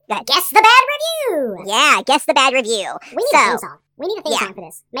Guess the bad review. Yeah, guess the bad review. We need a theme song. We need a theme song for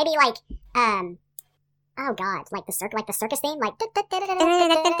this. Maybe like, oh god, like the circus theme, like yeah, something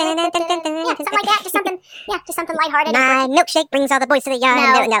like that. Just something lighthearted. My milkshake brings all the boys to the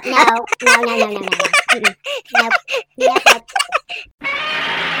yard. No. Nope.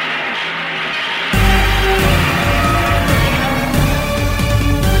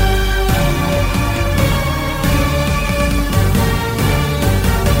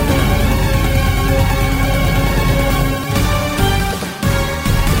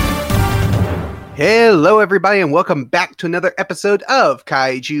 Hello, everybody, and welcome back to another episode of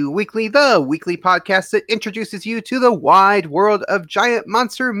Kaiju Weekly, the weekly podcast that introduces you to the wide world of giant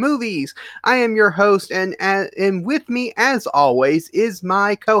monster movies. I am your host, and with me, as always, is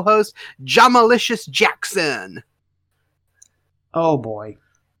my co-host, Jamalicious Jackson. Oh boy,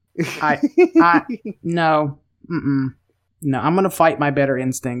 no, I'm gonna fight my better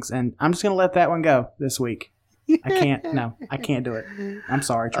instincts, and I'm just gonna let that one go this week. I can't do it. I'm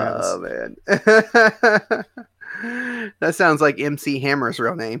sorry, Travis. Oh, man. That sounds like MC Hammer's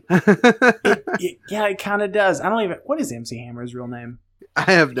real name. It kind of does. What is MC Hammer's real name? I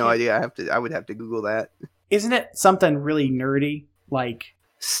have no idea. I would have to Google that. Isn't it something really nerdy? Like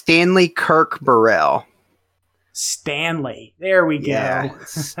Stanley Kirk Burrell. Stanley. There we go. Yeah,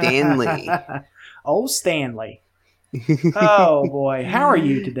 Stanley. Oh, Stanley. Oh boy, how are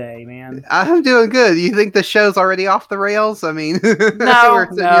you today, man? I'm doing good. You think the show's already off the rails? I mean, no.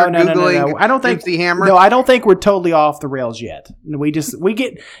 I don't think MC Hammer. No, I don't think we're totally off the rails yet.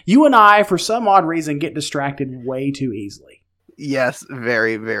 You and I, for some odd reason, get distracted way too easily. Yes,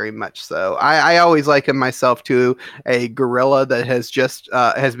 very, very much so. I always liken myself to a gorilla that has just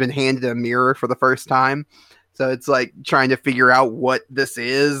has been handed a mirror for the first time. So it's like trying to figure out what this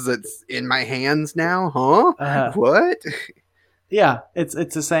is. It's in my hands now, huh? What? Yeah, it's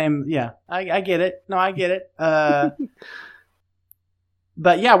the same. Yeah, I get it. No, I get it.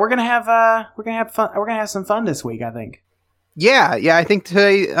 But yeah, we're gonna have fun. We're gonna have some fun this week, I think. Yeah. I think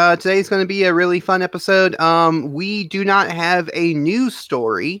today's going to be a really fun episode. We do not have a news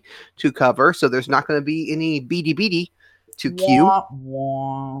story to cover, so there's not going to be any beady to cue.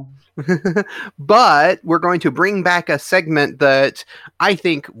 Wah. But we're going to bring back a segment that I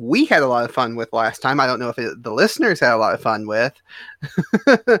think we had a lot of fun with last time. I don't know if the listeners had a lot of fun with.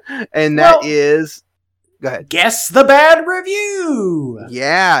 And that is... Go ahead. Guess the bad review!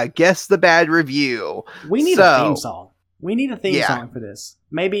 Yeah, guess the bad review. We need a theme song. We need a theme song for this.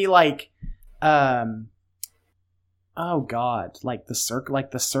 Maybe like... oh God! Like the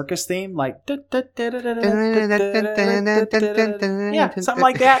circus theme, like yeah, something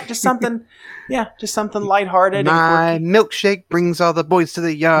like that. Just something lighthearted. My milkshake brings all the boys to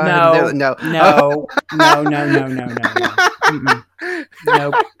the yard. No.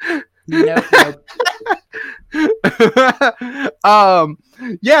 Nope.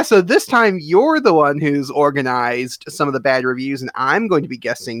 Yeah, so this time you're the one who's organized some of the bad reviews, and I'm going to be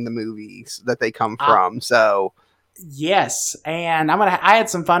guessing the movies that they come from. So. Yes, and I had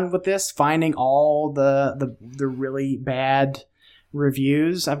some fun with this, finding all the really bad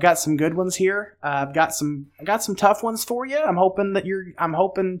reviews. I've got some good ones here. I got some tough ones for you. I'm hoping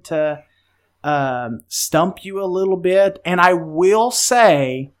to stump you a little bit, and I will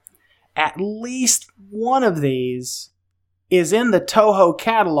say at least one of these is in the Toho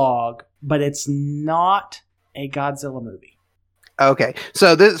catalog, but it's not a Godzilla movie. Okay,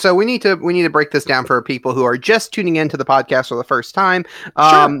 so we need to break this down for people who are just tuning into the podcast for the first time.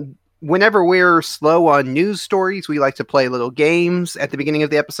 Sure. Whenever we're slow on news stories, we like to play little games at the beginning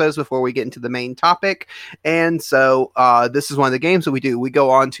of the episodes before we get into the main topic. And so this is one of the games that we do. We go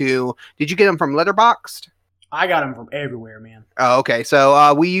on to... Did you get them from Letterboxd? I got them from everywhere, man. Oh, okay.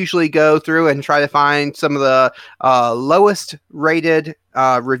 So we usually go through and try to find some of the lowest rated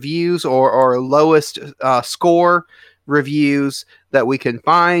reviews or lowest score reviews that we can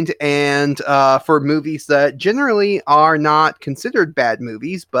find, and for movies that generally are not considered bad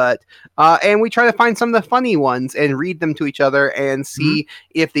movies, but and we try to find some of the funny ones and read them to each other and see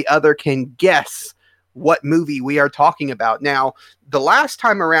if the other can guess what movie we are talking about. Now, the last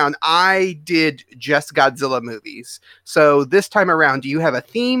time around, I did just Godzilla movies. So this time around, do you have a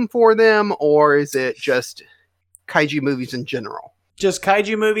theme for them, or is it just kaiju movies in general? Just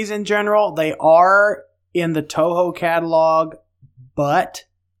kaiju movies in general. They are in the Toho catalog, but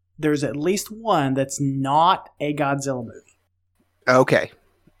there's at least one that's not a Godzilla movie. Okay.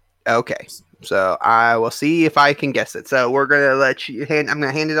 So I will see if I can guess it. So we're gonna I'm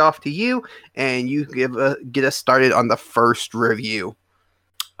gonna hand it off to you, and you get us started on the first review.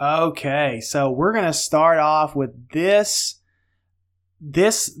 Okay, so we're gonna start off with this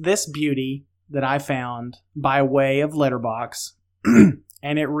this beauty that I found by way of Letterbox, and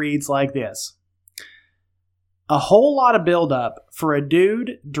it reads like this. A whole lot of build-up for a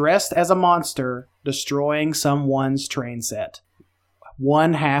dude dressed as a monster destroying someone's train set.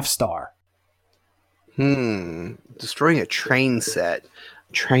 1/2 star. Destroying a train set.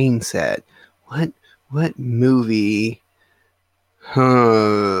 What movie?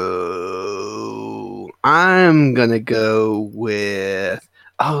 I'm gonna go with.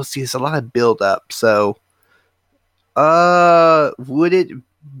 Oh, see, it's a lot of build up. So, would it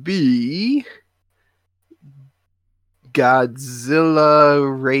be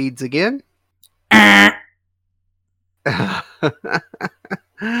Godzilla Raids Again?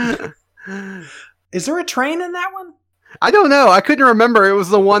 Is there a train in that one? I don't know. I couldn't remember. It was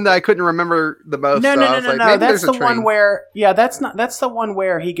the one that I couldn't remember the most. No. Maybe That's there's a the train. one where that's the one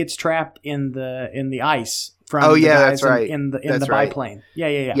where he gets trapped in the ice from Oh, the yeah, guys that's right. in the That's right. biplane.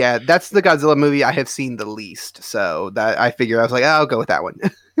 Yeah. Yeah, that's the Godzilla movie I have seen the least. So that I figured I was like, I'll go with that one.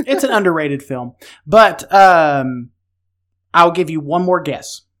 It's an underrated film. But I'll give you one more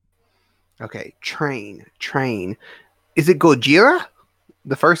guess. Okay, train. Is it Gojira?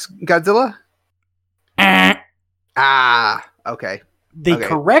 The first Godzilla? Okay. The Okay.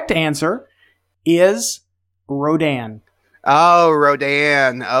 correct answer is Rodan. Oh,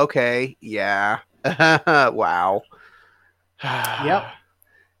 Rodan. Okay, yeah. Wow.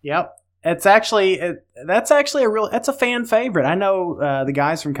 Yep. That's actually a fan favorite. I know the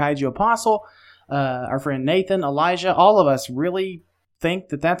guys from Kaiju Apostle, our friend Nathan, Elijah, all of us really think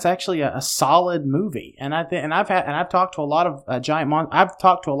that that's actually a solid movie. And I've talked to a lot of I've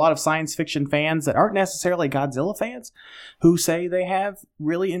talked to a lot of science fiction fans that aren't necessarily Godzilla fans who say they have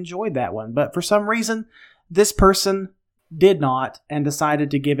really enjoyed that one. But for some reason, this person did not and decided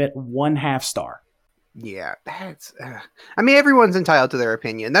to give it 1/2 star. Yeah, that's. I mean, everyone's entitled to their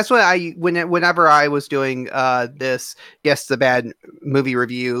opinion. That's what whenever I was doing this Guess the Bad movie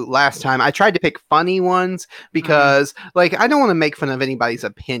review last time, I tried to pick funny ones because, like, I don't want to make fun of anybody's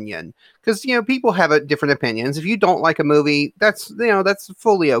opinion because people have different opinions. If you don't like a movie, that's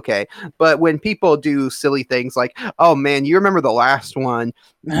fully okay. But when people do silly things like, "Oh man, you remember the last one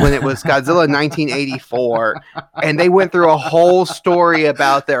when it was Godzilla 1984," and they went through a whole story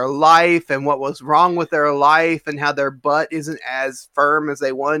about their life and what was wrong with their life and how their butt isn't as firm as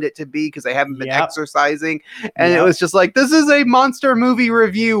they wanted it to be because they haven't been exercising. And it was just like, this is a monster movie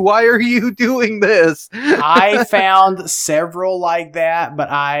review. Why are you doing this? I found several like that, but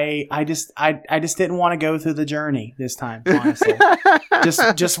I just didn't want to go through the journey this time, honestly.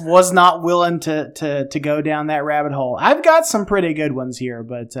 just was not willing to go down that rabbit hole. I've got some pretty good ones here,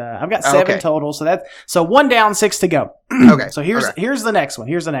 but I've got 7 total, so 1 down, 6 to go. Okay. So here's the next one.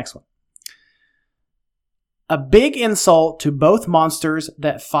 A big insult to both monsters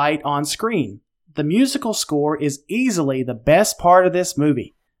that fight on screen. The musical score is easily the best part of this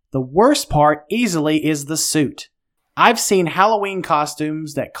movie. The worst part easily is the suit. I've seen Halloween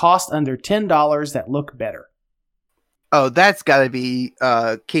costumes that cost under $10 that look better. Oh, that's got to be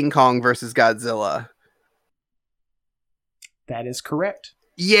King Kong versus Godzilla. That is correct.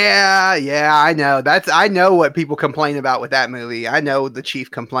 Yeah, I know. I know what people complain about with that movie. I know the chief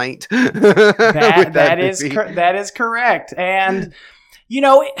complaint. That is correct. And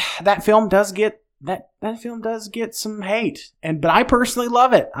that film does get some hate. But I personally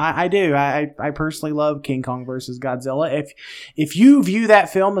love it. I do. I personally love King Kong versus Godzilla. If you view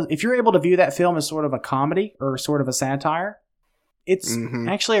that film, if you're able to view that film as sort of a comedy or sort of a satire, it's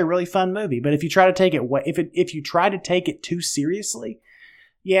actually a really fun movie. But if you try to take it too seriously,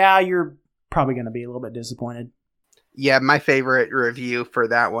 yeah, you're probably going to be a little bit disappointed. Yeah, my favorite review for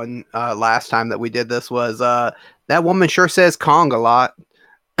that one last time that we did this was that woman sure says Kong a lot.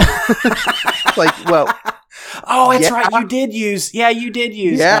 Like, well, oh, that's right. You did use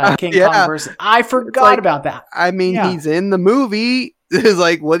King Kong versus. I forgot about that. I mean, he's in the movie. It's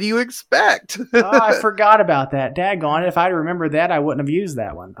like, what do you expect? Oh, I forgot about that. Daggone it! If I'd remembered that, I wouldn't have used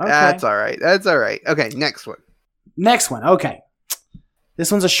that one. Okay. That's all right. Okay, next one. Okay. This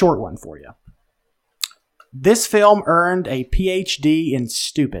one's a short one for you. This film earned a PhD in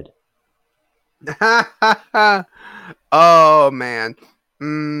stupid. Oh, man.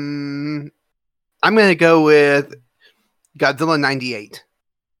 I'm going to go with Godzilla 98.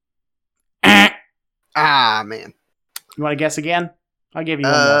 Man. You want to guess again? I'll give you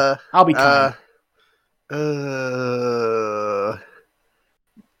one more. I'll be kind.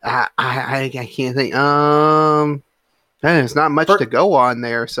 I can't think. There's not much to go on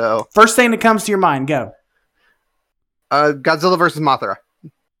there, so. First thing that comes to your mind, go. Godzilla versus Mothra.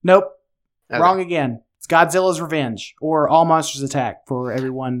 Nope. Okay. Wrong again. It's Godzilla's Revenge or All Monsters Attack for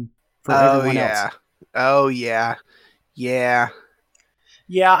everyone. Else. Oh yeah. Yeah.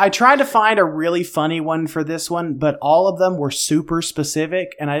 Yeah, I tried to find a really funny one for this one, but all of them were super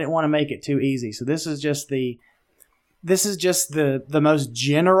specific, and I didn't want to make it too easy. So this is just the most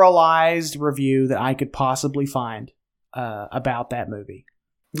generalized review that I could possibly find about that movie.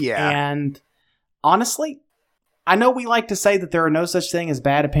 Yeah. And honestly, I know we like to say that there are no such thing as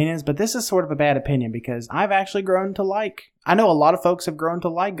bad opinions, but this is sort of a bad opinion because I've actually grown to like. I know a lot of folks have grown to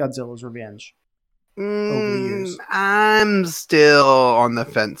like Godzilla's Revenge. Over the years. I'm still on the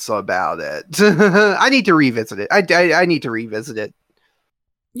fence about it. I need to revisit it. I need to revisit it.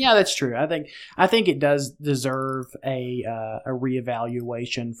 Yeah, that's true. I think it does deserve a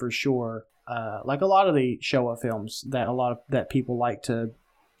reevaluation for sure. Like a lot of the Showa films that people like to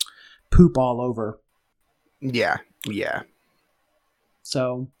poop all over. Yeah.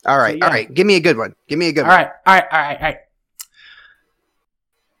 So all right. Give me a good one. All right.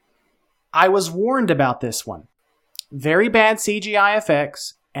 I was warned about this one. Very bad CGI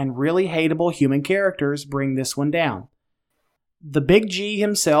effects and really hateable human characters bring this one down. The Big G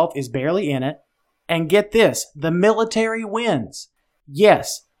himself is barely in it. And get this, the military wins.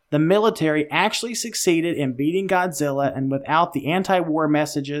 Yes, the military actually succeeded in beating Godzilla and without the anti-war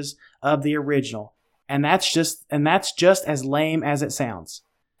messages of the original. And that's just as lame as it sounds.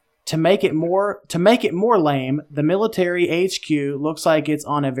 To make it more lame, the military HQ looks like it's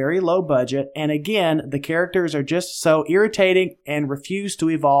on a very low budget, and again, the characters are just so irritating and refuse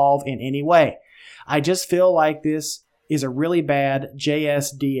to evolve in any way. I just feel like this is a really bad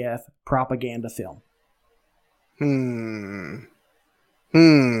JSDF propaganda film.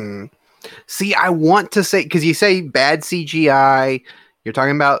 See, I want to say, because you say bad CGI, you're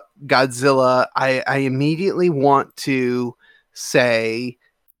talking about Godzilla, I immediately want to say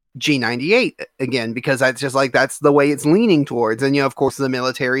G98 again, because that's just like, that's the way it's leaning towards. And, of course, the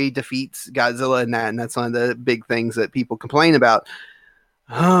military defeats Godzilla in that, and that's one of the big things that people complain about.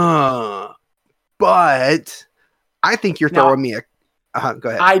 But I think you're throwing me a... go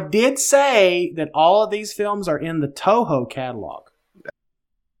ahead. I did say that all of these films are in the Toho catalog.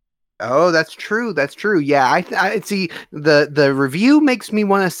 Oh, that's true. Yeah, I see. The review makes me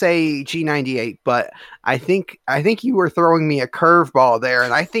want to say G98, but I think you were throwing me a curveball there,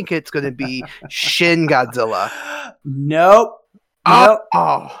 and I think it's going to be Shin Godzilla. Nope.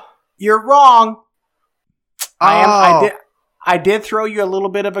 Oh. You're wrong. I did throw you a little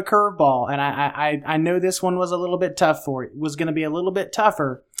bit of a curveball, and I know this one was a little bit tough for you. It was going to be a little bit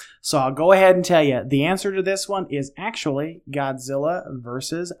tougher. So I'll go ahead and tell you, the answer to this one is actually Godzilla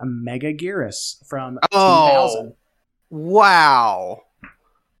versus Megaguirus from 2000. Wow.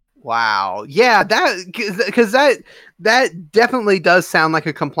 Yeah, because that definitely does sound like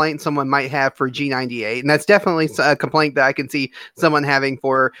a complaint someone might have for G98, and that's definitely a complaint that I can see someone having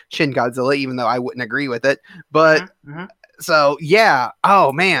for Shin Godzilla, even though I wouldn't agree with it. But so yeah,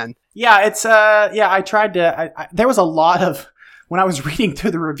 oh man, yeah, it's I tried to. There was a lot of. When I was reading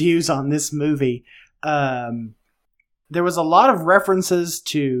through the reviews on this movie, there was a lot of references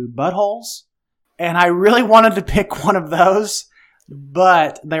to buttholes, and I really wanted to pick one of those,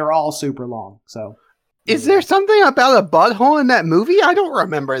 but they were all super long. So, is there something about a butthole in that movie? I don't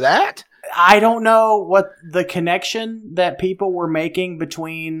remember that. I don't know what the connection that people were making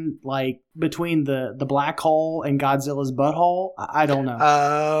between the black hole and Godzilla's butthole. I don't know.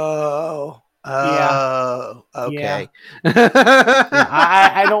 Oh, okay. Yeah.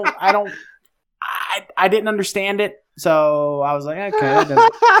 I didn't understand it, so I was like, okay,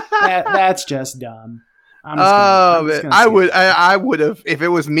 that's just dumb. I would have, if it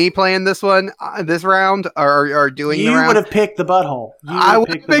was me playing this one, this round, or doing the round. You would have picked the butthole. I would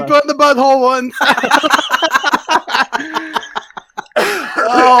have picked one of the butthole ones.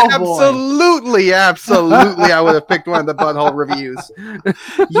 Absolutely, I would have picked one of the butthole reviews.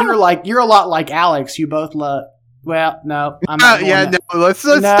 You're a lot like Alex. You both love. Well, no, I'm not. Let's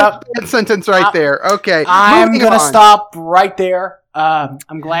stop that sentence right there. Okay, I'm gonna stop right there.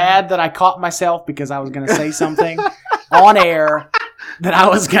 I'm glad that I caught myself because I was gonna say something on air that I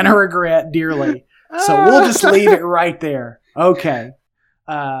was gonna regret dearly. So we'll just leave it right there. Okay.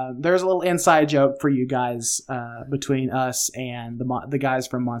 There's a little inside joke for you guys between us and the guys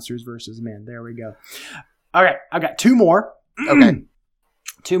from Monsters vs. Men. There we go. All right, I've got two more. Okay.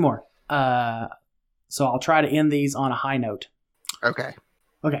 Two more. So I'll try to end these on a high note. Okay.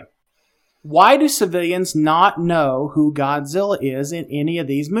 Why do civilians not know who Godzilla is in any of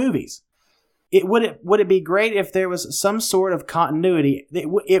these movies? Would it be great if there was some sort of continuity?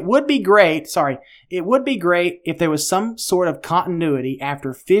 It would be great if there was some sort of continuity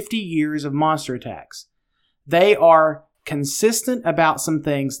after 50 years of monster attacks. They are consistent about some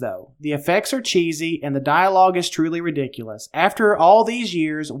things, though. The effects are cheesy and the dialogue is truly ridiculous. After all these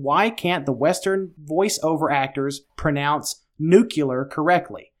years, why can't the Western voiceover actors pronounce nuclear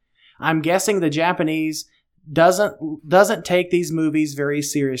correctly? I'm guessing the Japanese doesn't take these movies very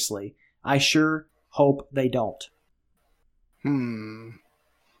seriously. I sure hope they don't.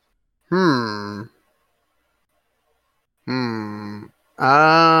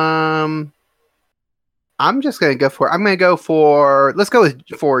 I'm just gonna go for. I'm gonna go for. Let's go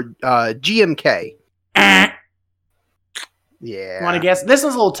for GMK. Yeah. You want to guess? This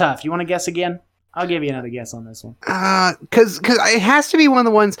is a little tough. You want to guess again? I'll give you another guess on this one. Because it has to be one of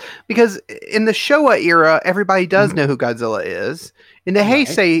the ones, because in the Showa era, everybody does know who Godzilla is. In the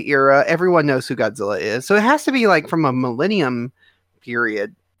Heisei era, everyone knows who Godzilla is. So it has to be like from a Millennium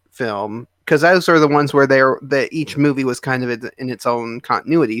period film, because those are the ones where that each movie was kind of in its own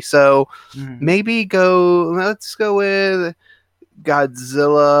continuity. So maybe let's go with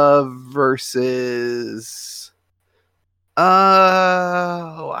Godzilla versus.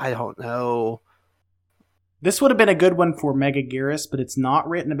 I don't know. This would have been a good one for Megaguirus, but it's not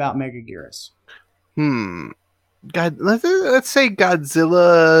written about Megaguirus. Let's say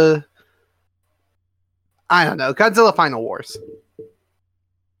Godzilla. I don't know. Godzilla Final Wars.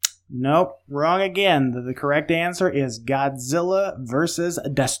 Nope, wrong again. The correct answer is Godzilla versus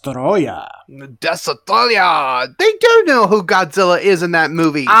Destoroyah. Destoroyah! They do know who Godzilla is in that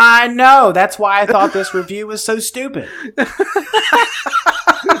movie. I know. That's why I thought this review was so stupid.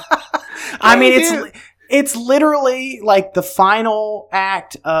 I mean, it's literally like the final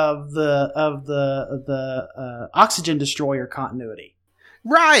act of the Oxygen Destroyer continuity.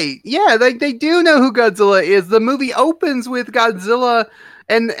 Right? Yeah, they do know who Godzilla is. The movie opens with Godzilla.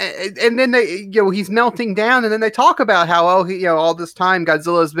 And then he's melting down, and then they talk about how all this time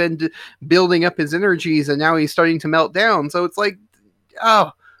Godzilla has been building up his energies, and now he's starting to melt down. So it's like,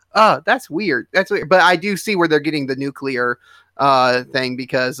 that's weird. That's weird. But I do see where they're getting the nuclear thing,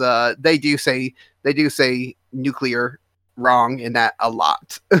 because they do say nuclear wrong in that a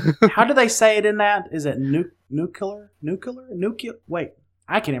lot. How do they say it in that? Is it nuclear? Wait,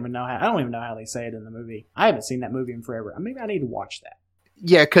 I can't even know how. I don't even know how they say it in the movie. I haven't seen that movie in forever. Maybe I need to watch that.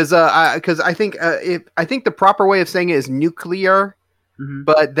 Yeah, because I think the proper way of saying it is nuclear,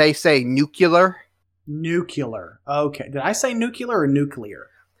 but they say nuclear. Nuclear. Okay. Did I say nuclear or nuclear?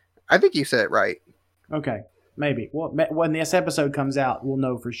 I think you said it right. Okay. Maybe. Well, when this episode comes out, we'll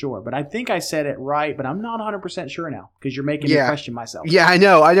know for sure. But I think I said it right, but I'm not 100% sure now, because you're making me question myself. Yeah, I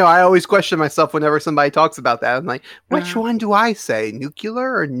know. I always question myself whenever somebody talks about that. I'm like, which one do I say?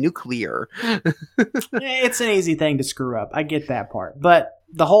 Nuclear or nuclear? It's an easy thing to screw up. I get that part. But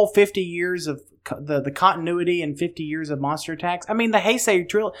the whole 50 years of the continuity and 50 years of monster attacks. I mean, the Heisei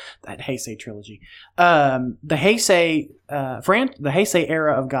trilogy, the Heisei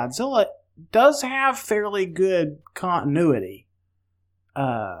era of Godzilla does have fairly good continuity.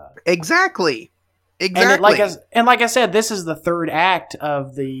 Exactly. And like I said, this is the third act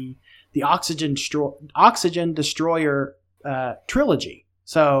of the Oxygen Destroyer trilogy.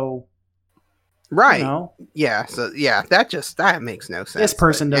 So, right. Yeah. So that makes no sense. This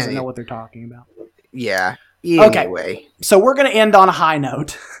person doesn't know what they're talking about. Yeah. Anyway. Okay. So we're going to end on a high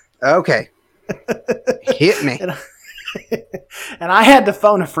note. Okay. Hit me. And I had to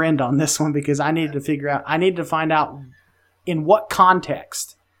phone a friend on this one, because I needed to find out in what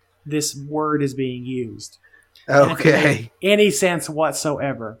context this word is being used. Okay. Any sense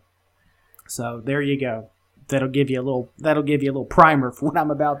whatsoever. So there you go. That'll give you a little primer for what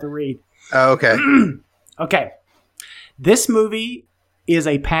I'm about to read. Okay. Okay. This movie is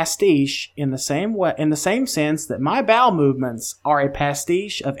a pastiche in the same sense that my bowel movements are a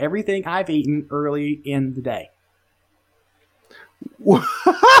pastiche of everything I've eaten early in the day.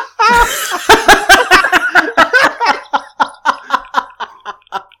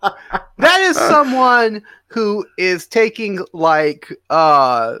 That is someone who is taking like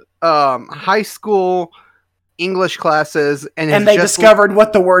high school English classes and they discovered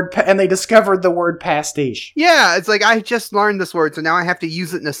the word pastiche. Yeah, it's like, I just learned this word, so now I have to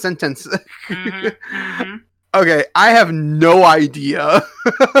use it in a sentence. Okay, I have no idea.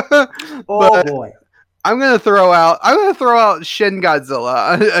 Boy. I'm gonna throw out Shin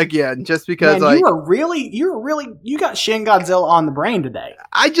Godzilla again, just because. Man, you got Shin Godzilla on the brain today.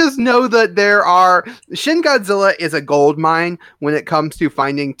 I just know that Shin Godzilla is a gold mine when it comes to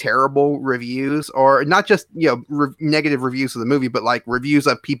finding terrible reviews, or not just negative reviews of the movie, but like reviews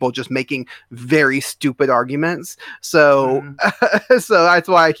of people just making very stupid arguments. So, so that's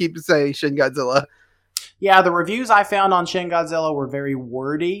why I keep saying Shin Godzilla. Yeah, the reviews I found on Shin Godzilla were very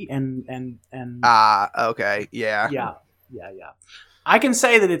wordy and Okay. Yeah. yeah. I can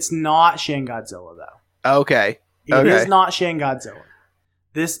say that it's not Shin Godzilla though. Okay. It is not Shin Godzilla.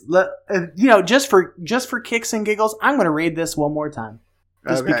 Just for kicks and giggles, I'm going to read this one more time.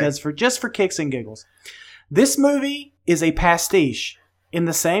 Because for kicks and giggles. This movie is a pastiche in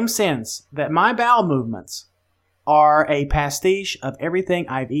the same sense that my bowel movements are a pastiche of everything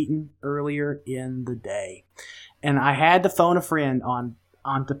I've eaten earlier in the day. And I had to phone a friend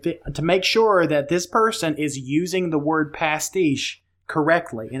to make sure that this person is using the word pastiche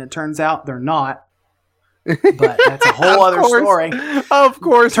correctly. And it turns out they're not. But that's a whole other story. Of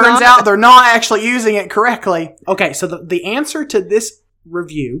course. Turns out they're not actually using it correctly. Okay, so the answer to this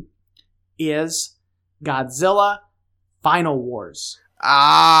review is Godzilla Final Wars.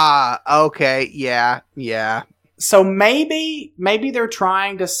 Okay. Yeah. So maybe they're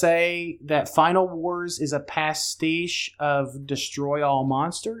trying to say that Final Wars is a pastiche of Destroy All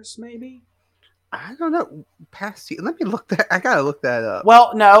Monsters, maybe? I don't know. Pastiche. Let me look that. I gotta look that up.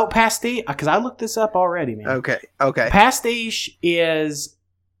 Well, no, pastiche, because I looked this up already, man. Okay. Pastiche is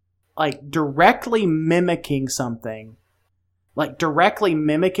like directly mimicking something. Like directly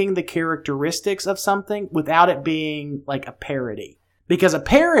mimicking the characteristics of something without it being like a parody. Because a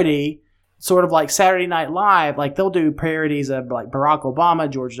parody, sort of like Saturday Night Live, like they'll do parodies of like Barack Obama,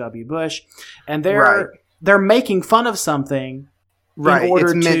 George W. Bush, and they're making fun of something. Right,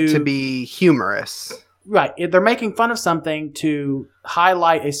 it's meant to be humorous. Right, they're making fun of something to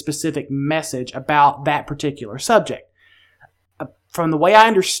highlight a specific message about that particular subject. From the way I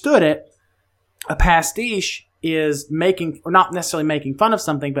understood it, a pastiche is not necessarily making fun of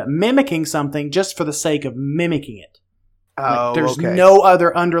something, but mimicking something just for the sake of mimicking it. There's no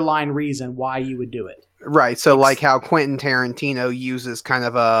other underlying reason why you would do it. Right, so like how Quentin Tarantino uses kind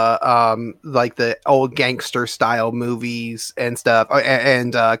of a like the old gangster style movies and stuff,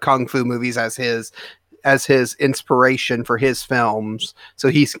 and kung fu movies as his inspiration for his films. So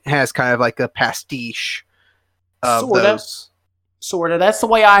he has kind of like a pastiche of those. Sort of. That's the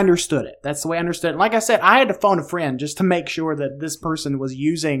way I understood it. And like I said, I had to phone a friend just to make sure that this person was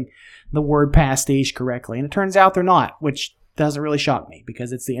using the word pastiche correctly. And it turns out they're not, which doesn't really shock me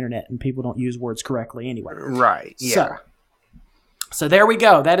because it's the internet and people don't use words correctly anyway. Right. Yeah. So there we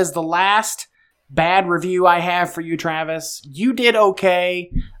go. That is the last bad review I have for you, Travis. You did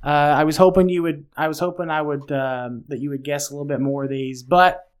okay. I was hoping that you would guess a little bit more of these,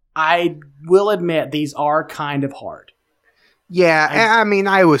 but I will admit these are kind of hard. Yeah, I mean,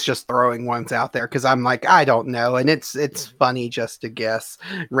 I was just throwing ones out there because I'm like, I don't know, and it's funny just to guess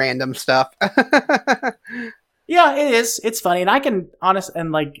random stuff. Yeah, it is. It's funny, and I can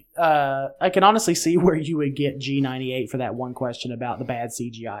honestly see where you would get G98 for that one question about the bad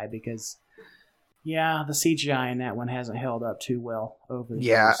CGI because, yeah, the CGI in that one hasn't held up too well over the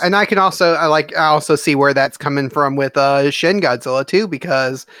years. And I also see where that's coming from with Shin Godzilla too,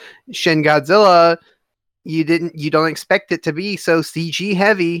 because Shin Godzilla, you don't expect it to be so CG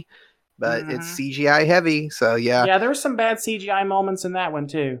heavy, but it's CGI heavy. So yeah. Yeah, there were some bad CGI moments in that one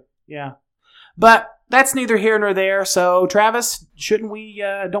too. Yeah. But that's neither here nor there. So Travis, don't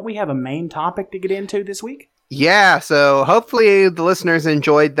we have a main topic to get into this week? Yeah, so hopefully the listeners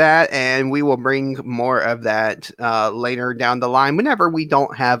enjoyed that, and we will bring more of that later down the line whenever we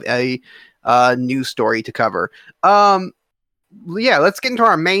don't have a news story to cover. Yeah, let's get into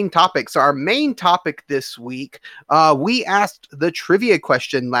our main topic. So our main topic this week, we asked the trivia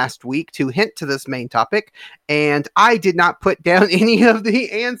question last week to hint to this main topic, and I did not put down any of the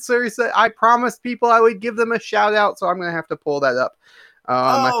answers that I promised people I would give them a shout out, so I'm going to have to pull that up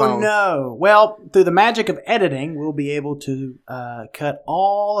on my phone. Oh, no. Well, through the magic of editing, we'll be able to cut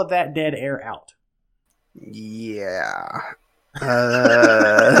all of that dead air out. Yeah.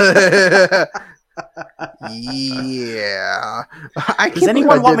 Yeah. Does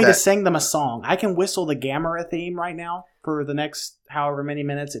anyone want me to sing them a song? I can whistle the Gamera theme right now for the next however many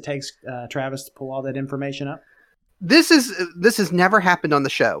minutes it takes Travis to pull all that information up. This has never happened on the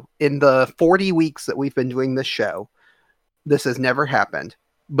show. In the 40 weeks that we've been doing this show, this has never happened.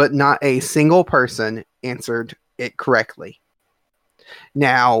 But not a single person answered it correctly.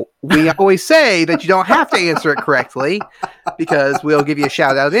 Now, we always say that you don't have to answer it correctly because we'll give you a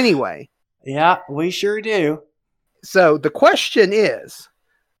shout out anyway. Yeah, we sure do. So the question is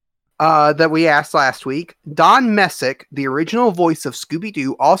that we asked last week, Don Messick, the original voice of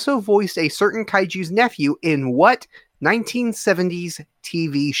Scooby-Doo, also voiced a certain kaiju's nephew in what 1970s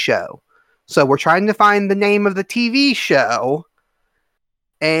TV show? So we're trying to find the name of the TV show.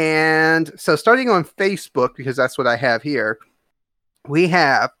 And so starting on Facebook, because that's what I have here, we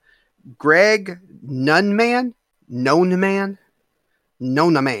have Greg Nunman, Known Man.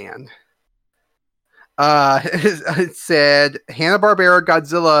 It said Hanna-Barbera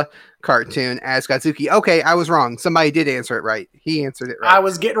Godzilla cartoon as Godzuki. Okay, I was wrong. Somebody did answer it right. He answered it right. I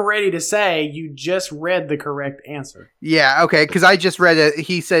was getting ready to say you just read the correct answer. Yeah, okay, because I just read it.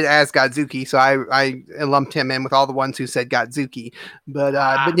 He said as Godzuki, so I lumped him in with all the ones who said Godzuki. But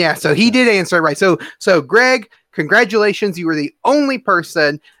yeah, so he did answer it right. So Greg, congratulations. You were the only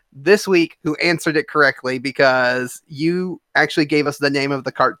person this week who answered it correctly because you actually gave us the name of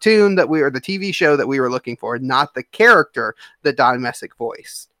the cartoon the TV show that we were looking for, not the character that Don Messick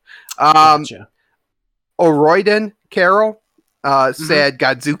voiced. Gotcha. Oroyden Carroll said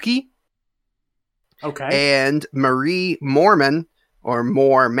Godzuki. Okay. And Marie Moorman, or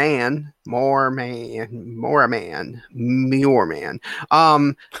Moorman,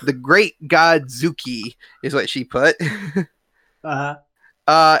 the Great Godzuki is what she put. Uh-huh.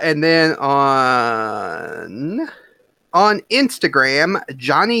 And then on Instagram,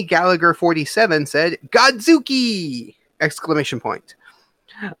 Johnny Gallagher 47 said Godzuki! Exclamation point.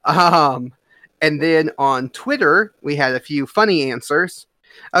 And then on Twitter, we had a few funny answers.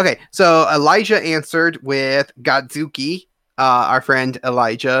 Okay, so Elijah answered with Godzuki. Our friend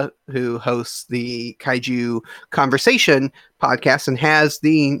Elijah, who hosts the Kaiju Conversation podcast and has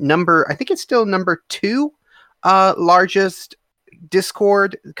the I think it's still number 2 largest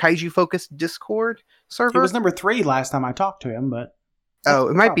Discord, Kaiju focused Discord server. It was number 3 last time I talked to him, but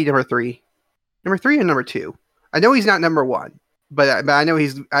it might be number 3. Number 3 and number 2. I know he's not number 1, but I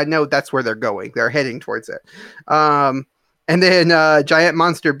know that's where they're going. They're heading towards it. And then Giant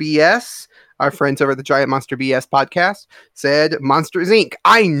Monster BS, our friends over at the Giant Monster BS podcast, said Monsters Inc.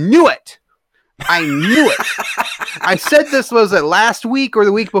 I knew it. I said this was it last week or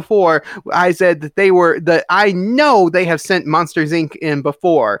the week before. I said that I know they have sent Monsters Inc. in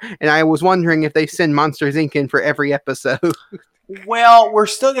before, and I was wondering if they send Monsters Inc. in for every episode. Well, we're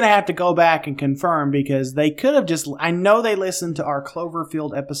still going to have to go back and confirm because they could have just... I know they listened to our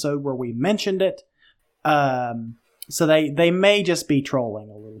Cloverfield episode where we mentioned it. So they may just be trolling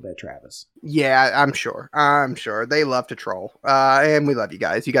a little bit, Travis. Yeah, I'm sure. They love to troll. And we love you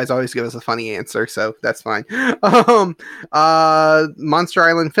guys. You guys always give us a funny answer, so that's fine. Monster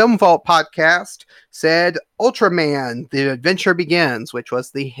Island Film Vault podcast said Ultraman, The Adventure Begins, which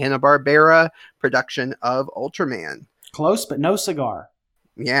was the Hanna-Barbera production of Ultraman. Close, but no cigar.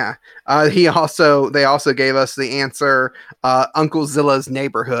 Yeah. They also gave us the answer, Uncle Zilla's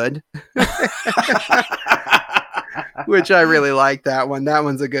Neighborhood. Which I really like that one. That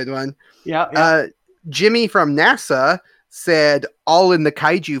one's a good one. Yeah. Jimmy from NASA said All in the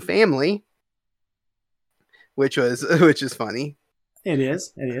Kaiju Family, which is funny. It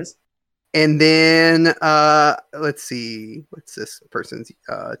is. And then let's see, what's this person's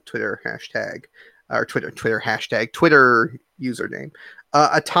Twitter hashtag or Twitter hashtag, Twitter username.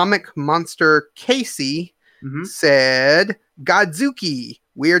 Atomic Monster Casey said Godzuki.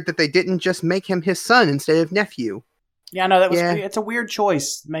 Weird that they didn't just make him his son instead of nephew. Yeah, no, it's a weird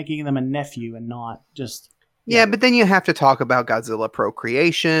choice making them a nephew and not just... Yeah, but then you have to talk about Godzilla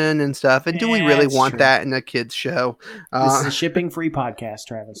procreation and stuff. And do we really want that in a kid's show? This is a shipping-free podcast,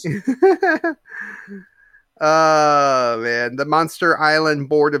 Travis. Oh, man. The Monster Island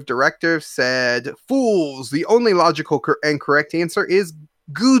Board of Directors said, fools, the only logical and correct answer is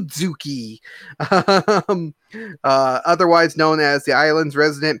Godzuki. Otherwise known as the island's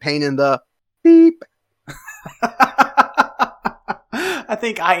resident pain in the beep. I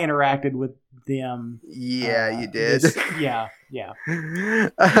think I interacted with them. Yeah, you did. Yeah.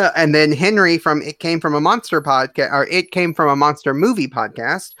 And then Henry from It Came From a Monster podcast, or It Came From a Monster Movie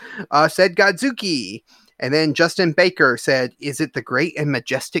podcast, said Godzuki. And then Justin Baker said, is it the great and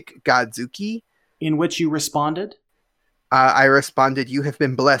majestic Godzuki? In which you responded? I responded, you have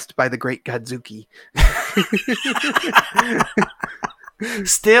been blessed by the great Godzuki.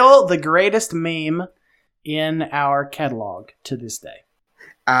 Still the greatest meme in our catalog to this day.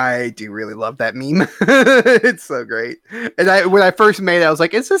 I do really love that meme. It's so great. And when I first made it, I was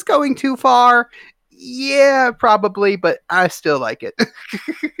like, is this going too far? Yeah, probably, but I still like it.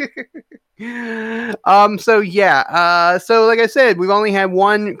 So like I said, we've only had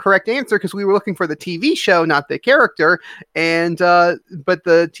one correct answer because we were looking for the TV show, not the character. And but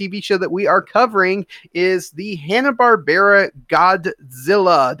the TV show that we are covering is the Hanna-Barbera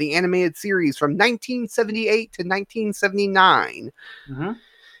Godzilla, the animated series from 1978 to 1979.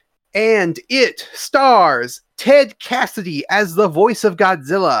 And it stars Ted Cassidy as the voice of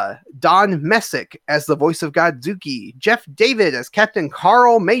Godzilla, Don Messick as the voice of Godzuki, Jeff David as Captain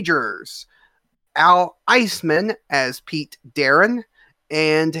Carl Majors, Al Iceman as Pete Darren,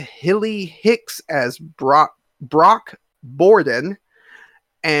 and Hilly Hicks as Brock Borden,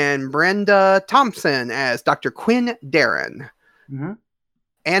 and Brenda Thompson as Dr. Quinn Darren. Mm-hmm.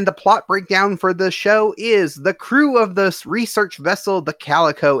 And the plot breakdown for the show is the crew of the research vessel, the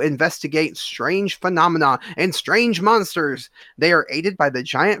Calico, investigate strange phenomena and strange monsters. They are aided by the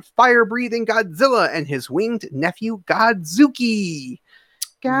giant fire-breathing Godzilla and his winged nephew, Godzuki.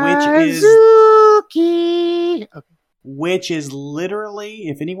 Which is literally,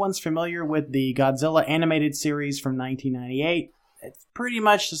 if anyone's familiar with the Godzilla animated series from 1998, it's pretty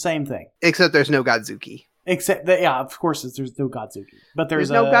much the same thing. Except there's no Godzuki. Except that, yeah, of course, there's no Godzuki, but there's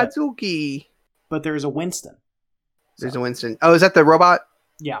no Godzuki. But there's a Winston. There's a Winston. Oh, is that the robot?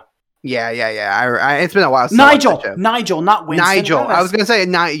 Yeah. Yeah. It's been a while since Nigel, not Winston. Nigel. I was gonna say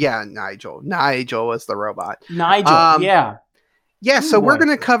Nigel. Nigel was the robot. Nigel. Yeah. Yeah, so we're going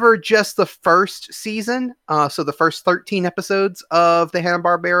to cover just the first season, so the first 13 episodes of the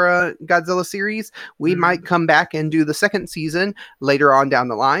Hanna-Barbera Godzilla series. We might come back and do the second season later on down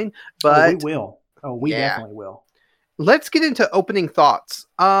the line, but we will. We definitely will. Let's get into opening thoughts.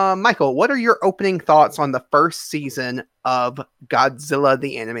 Michael, what are your opening thoughts on the first season of Godzilla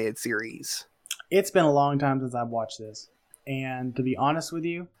the Animated Series? It's been a long time since I've watched this, and to be honest with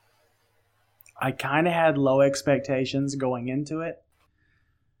you, I kind of had low expectations going into it.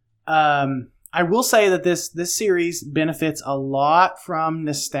 I will say that this series benefits a lot from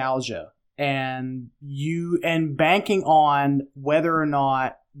nostalgia and banking on whether or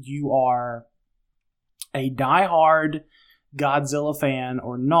not you are a diehard Godzilla fan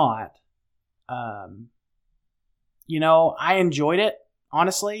or not. I enjoyed it,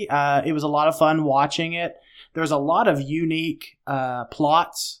 honestly. It was a lot of fun watching it. There's a lot of unique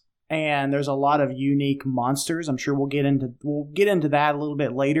plots. And there's a lot of unique monsters. I'm sure we'll get into that a little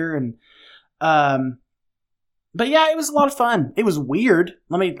bit later. And but yeah, it was a lot of fun. It was weird.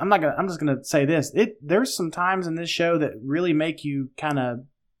 I'm just gonna say this. There's some times in this show that really make you kind of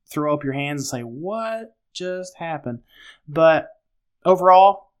throw up your hands and say, "What just happened?" But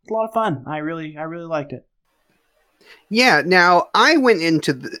overall, it's a lot of fun. I really liked it. Yeah, now I went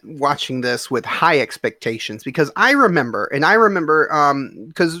into watching this with high expectations because I remember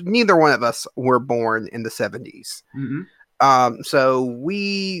because neither one of us were born in the 70s. Mm-hmm. So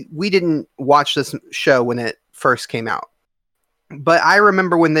we didn't watch this show when it first came out. But I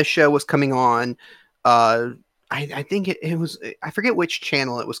remember when this show was coming on, I think it was, I forget which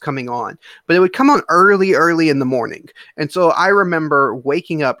channel it was coming on, but it would come on early in the morning. And so I remember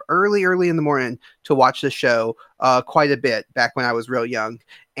waking up early in the morning to watch the show quite a bit back when I was real young.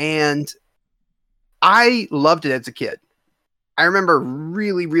 And I loved it as a kid. I remember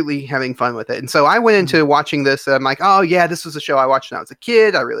really having fun with it. And so I went into watching this and I'm like, oh yeah, this was a show I watched when I was a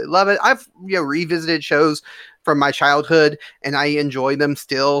kid. I really love it. I've revisited shows from my childhood and I enjoy them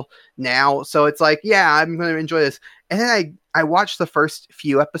still now. So it's like, yeah, I'm going to enjoy this. And then I watched the first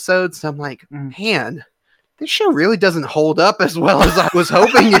few episodes and I'm like, man, this show really doesn't hold up as well as I was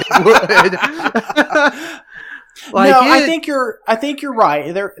hoping it would. I think you're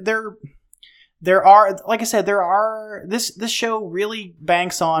right. There are, like I said, this show really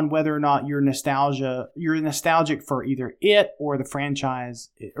banks on whether or not you're nostalgic for either it or the franchise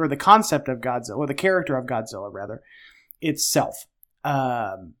or the concept of Godzilla or the character of Godzilla rather itself.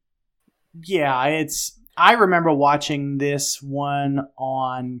 I remember watching this one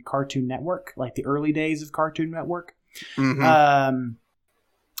on Cartoon Network, like the early days of Cartoon Network. Mm-hmm.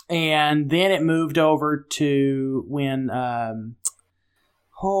 And then it moved over to when,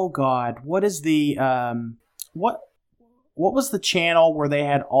 oh God, what is the what was the channel where they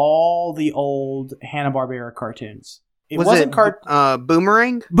had all the old Hanna-Barbera cartoons?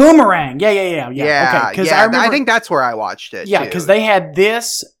 Boomerang? Boomerang. Yeah. Okay, I think that's where I watched it. Yeah, because they had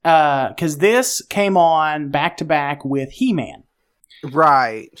this. Because this came on back to back with He-Man.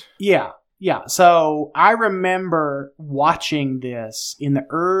 Right. Yeah. So I remember watching this in the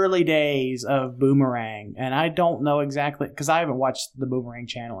early days of Boomerang, and I don't know exactly because I haven't watched the Boomerang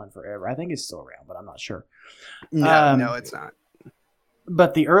channel in forever. I think it's still around, but I'm not sure. No, it's not.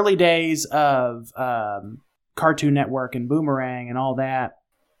 But the early days of Cartoon Network and Boomerang and all that,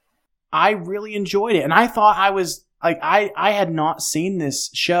 I really enjoyed it, and I thought I was like I had not seen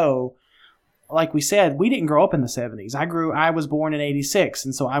this show. Like we said, we didn't grow up in the 70s. I was born in 86,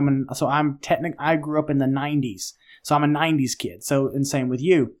 and I grew up in the 90s. So I'm a 90s kid. So, and same with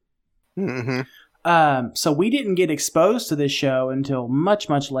you. Mm-hmm. So we didn't get exposed to this show until much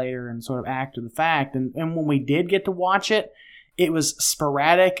later and sort of after the fact. And when we did get to watch it, it was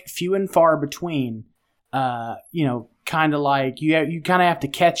sporadic, few and far between. Kind of like you kind of have to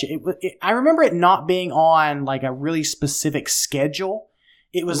catch it. I remember it not being on like a really specific schedule.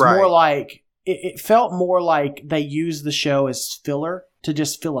 It was Right. more like it felt more like they used the show as filler to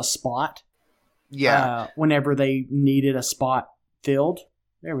just fill a spot. Yeah. Whenever they needed a spot filled.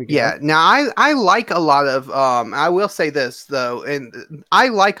 There we go. Yeah. Now I like a lot of I will say this though, and I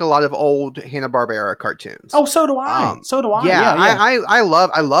like a lot of old Hanna-Barbera cartoons. Oh, so do I. So do I. Yeah, Yeah. I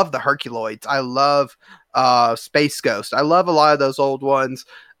love the Herculoids. I love Space Ghost. I love a lot of those old ones.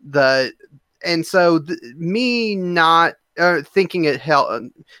 Me not thinking it held,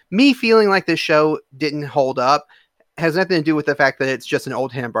 me feeling like this show didn't hold up has nothing to do with the fact that it's just an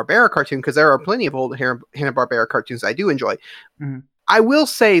old Hanna-Barbera cartoon, because there are plenty of old Hanna-Barbera cartoons I do enjoy. Mm-hmm. I will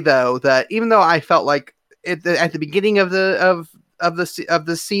say though that even though I felt like at the beginning of the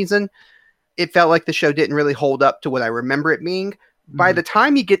season, it felt like the show didn't really hold up to what I remember it being. Mm-hmm. By the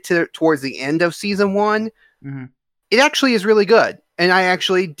time you get towards the end of season 1, mm-hmm. it actually is really good. And I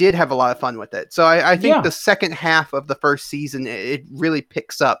actually did have a lot of fun with it. So I think the second half of the first season, it really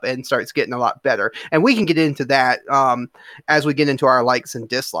picks up and starts getting a lot better. And we can get into that as we get into our likes and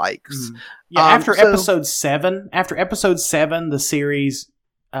dislikes. Mm-hmm. Yeah, after episode 7, the series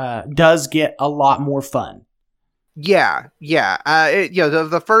does get a lot more fun. Yeah.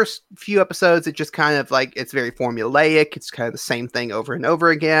 The first few episodes, it just kind of like, it's very formulaic. It's kind of the same thing over and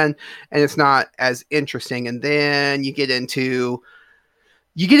over again, and it's not as interesting. And then you get into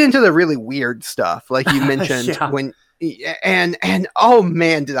the really weird stuff, like you mentioned when. And oh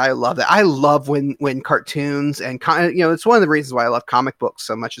man, did I love that. I love when cartoons and it's one of the reasons why I love comic books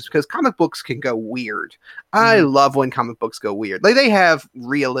so much, is because comic books can go weird. I love when comic books go weird. Like, they have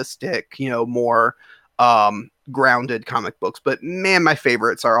realistic, more grounded comic books, but man, my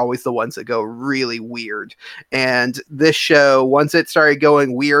favorites are always the ones that go really weird. And this show, once it started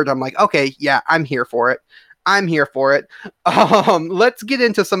going weird, I'm like, okay, yeah, I'm here for it. Let's get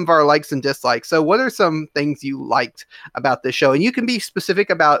into some of our likes and dislikes. So what are some things you liked about this show? And you can be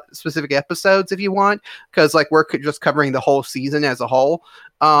specific about specific episodes if you want, because like we're just covering the whole season as a whole.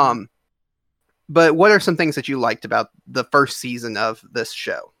 But what are some things that you liked about the first season of this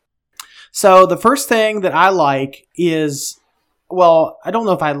show? So the first thing that I like is, well, I don't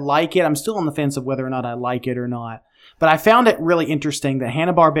know if I like it. I'm still on the fence of whether or not I like it or not. But I found it really interesting that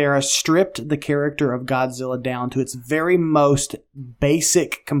Hanna-Barbera stripped the character of Godzilla down to its very most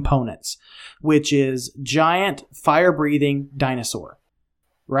basic components, which is giant fire-breathing dinosaur,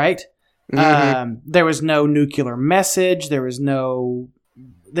 right? Mm-hmm. There was no nuclear message. There was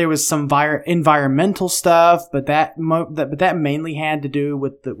some environmental stuff, but that mainly had to do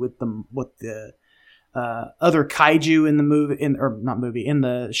with the other kaiju in the movie, in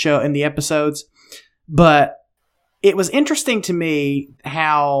the show, in the episodes. But it was interesting to me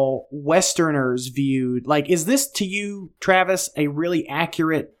how Westerners viewed, like, is this to you, Travis, a really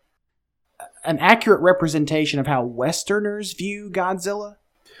accurate representation of how Westerners view Godzilla?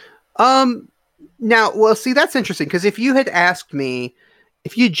 Now, well, see, that's interesting, because if you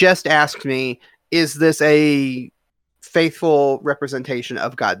just asked me, is this a faithful representation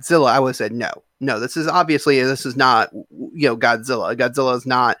of Godzilla, I would have said no. No, this is not, Godzilla. Godzilla is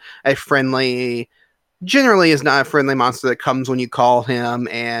not generally is not a friendly monster that comes when you call him,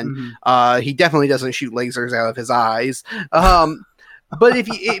 and he definitely doesn't shoot lasers out of his eyes. But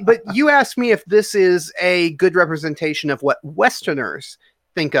you asked me if this is a good representation of what Westerners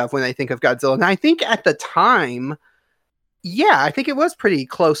think of when they think of Godzilla, and I think at the time, yeah, I think it was pretty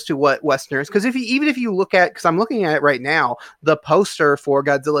close to what Westerners, because even if you look at, because I'm looking at it right now, the poster for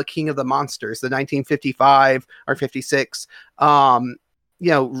Godzilla King of the Monsters, the 1955 or 56,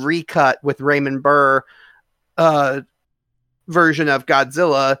 recut with Raymond Burr version of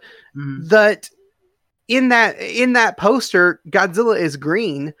Godzilla, that in that poster, Godzilla is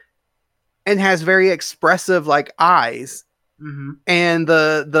green and has very expressive like eyes. And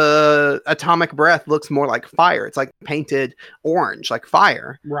the atomic breath looks more like fire. It's like painted orange, like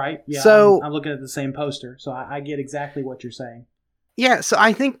fire. Right. Yeah. So I'm looking at the same poster, so I get exactly what you're saying. Yeah. So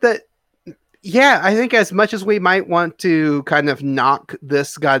I think that, I think as much as we might want to kind of knock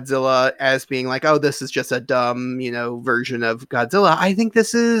this Godzilla as being like, oh, this is just a dumb, version of Godzilla, I think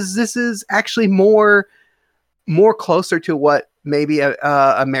this is actually more closer to what maybe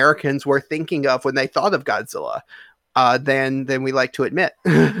Americans were thinking of when they thought of Godzilla. Than we like to admit.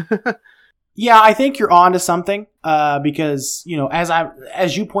 Yeah, I think you're on to something, because,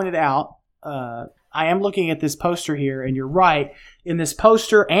 as you pointed out, I am looking at this poster here, and you're right. In this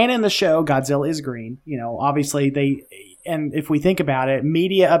poster and in the show, Godzilla is green. Obviously and if we think about it,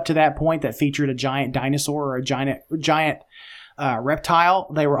 media up to that point that featured a giant dinosaur or a giant reptile,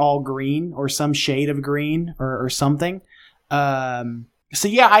 they were all green or some shade of green or something. So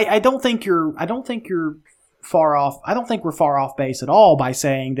yeah, I don't think you're far off. I don't think we're far off base at all by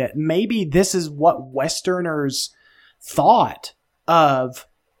saying that maybe this is what Westerners thought of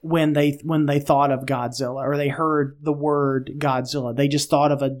when they thought of Godzilla, or they heard the word Godzilla. They just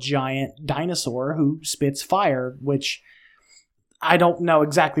thought of a giant dinosaur who spits fire, which I don't know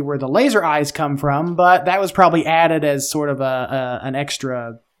exactly where the laser eyes come from, but that was probably added as sort of an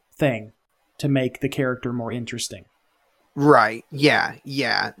extra thing to make the character more interesting. Right. Yeah.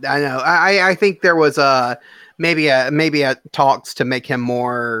 I know. I think there was maybe a talks to make him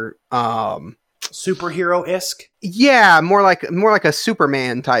more superhero-esque. Yeah, more like a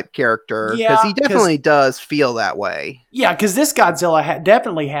Superman type character, because he definitely does feel that way. Yeah, because this Godzilla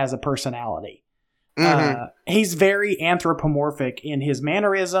definitely has a personality. Mm-hmm. He's very anthropomorphic in his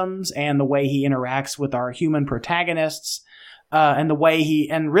mannerisms and the way he interacts with our human protagonists, and the way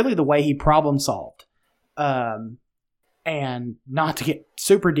he problem solved. And not to get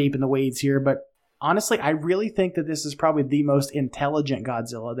super deep in the weeds here, but honestly, I really think that this is probably the most intelligent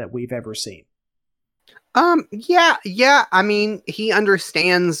Godzilla that we've ever seen. Yeah. I mean, he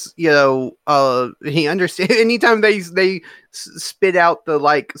understands, he understands anytime they spit out the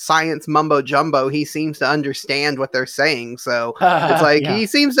like science mumbo jumbo, he seems to understand what they're saying. So it's like, he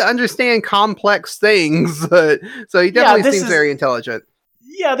seems to understand complex things. So he definitely seems very intelligent.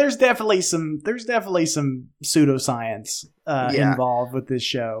 Yeah, there's definitely some pseudoscience involved with this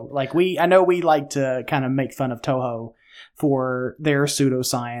show. Like I know we like to kind of make fun of Toho for their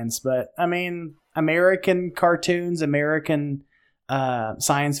pseudoscience, but I mean, American cartoons, American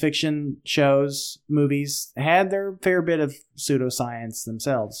science fiction shows, movies had their fair bit of pseudoscience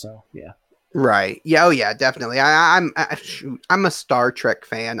themselves. So yeah. Right. Yeah. Oh yeah. Definitely. I'm a Star Trek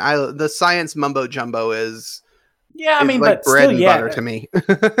fan. The science mumbo jumbo is. Yeah, I mean, like but bread still, and butter to me.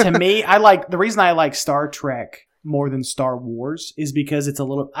 To me, the reason I like Star Trek more than Star Wars is because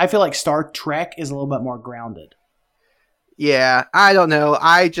I feel like Star Trek is a little bit more grounded. Yeah, I don't know.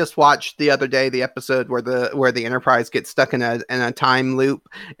 I just watched the other day the episode where the Enterprise gets stuck in a time loop,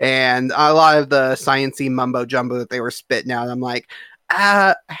 and a lot of the sciencey mumbo jumbo that they were spitting out, I'm like,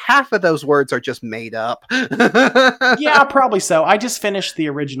 half of those words are just made up. Yeah, probably so. I just finished the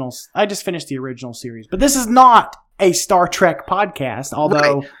original series, but this is not a Star Trek podcast.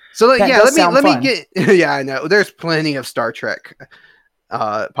 Although, right. So let me fun. get. Yeah, I know. There's plenty of Star Trek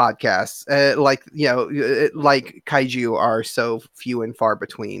podcasts. Like kaiju are so few and far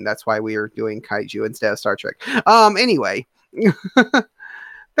between. That's why we are doing kaiju instead of Star Trek. Anyway.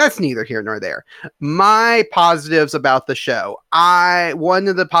 That's neither here nor there. My positives about the show. One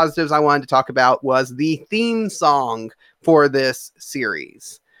of the positives I wanted to talk about was the theme song for this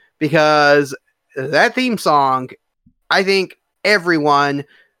series, because that theme song, I think everyone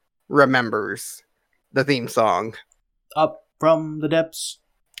remembers the theme song. Up from the depths,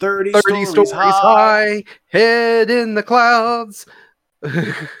 30 stories high, head in the clouds.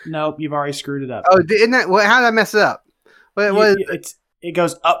 Nope, you've already screwed it up. Oh, isn't that how did I mess it up? It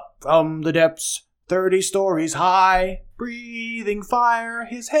goes up from the depths, 30 stories high, breathing fire,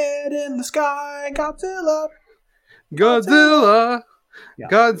 his head in the sky, Godzilla. Yeah.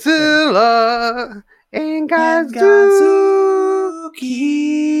 Godzilla, and Godzuki.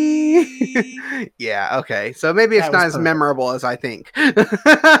 Yeah, okay. So maybe it's not as memorable as I think.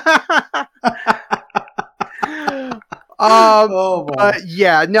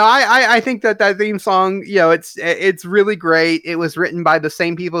 Yeah, no, I think that theme song, it's really great. It was written by the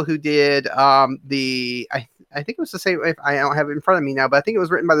same people who did I think it was the same. If I don't have it in front of me now, but I think it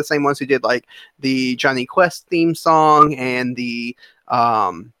was written by the same ones who did like the Johnny Quest theme song and the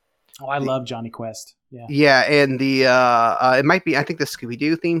I love Johnny Quest. Yeah. Yeah, and the it might be, I think the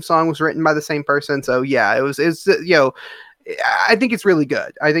Scooby-Doo theme song was written by the same person. So yeah, it's I think it's really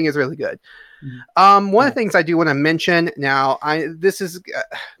good. Mm-hmm. One of the things I do want to mention now, this is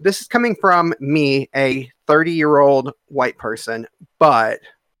coming from me, a 30-year-old white person, but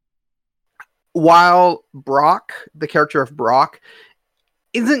while Brock, the character of Brock,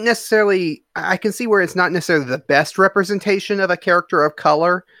 isn't necessarily, I can see where it's not necessarily the best representation of a character of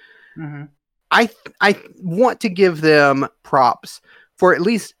color. Mm-hmm. I want to give them props for at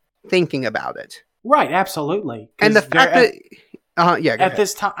least thinking about it. Right, absolutely. And the fact that at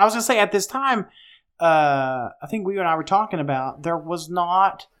this time, I was going to say at this time, I think we and I were talking about, there was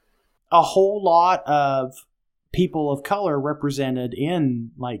not a whole lot of people of color represented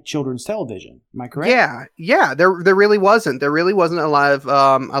in like children's television. Am I correct? Yeah. There really wasn't. There really wasn't a lot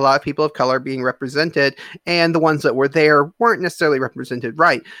of people of color being represented, and the ones that were there weren't necessarily represented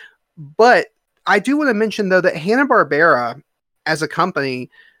right. But I do want to mention though that Hanna-Barbera as a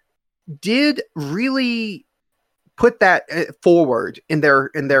company did really put that forward in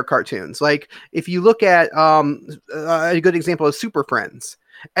their cartoons. Like if you look at a good example is Super Friends.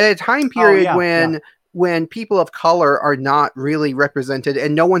 At a time period when people of color are not really represented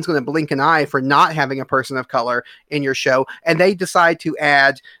and no one's going to blink an eye for not having a person of color in your show, and they decide to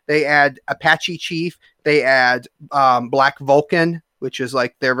add Apache Chief, they add Black Vulcan, which is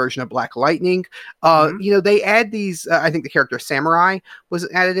like their version of Black Lightning. They add these, I think the character Samurai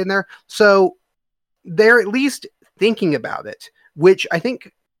was added in there. So they're at least thinking about it, which I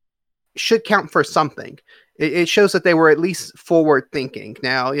think should count for something. It shows that they were at least forward thinking.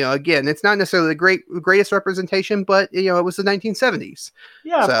 Now, again, it's not necessarily the greatest representation, but it was the 1970s.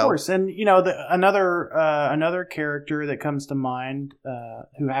 Yeah, of course. And another character that comes to mind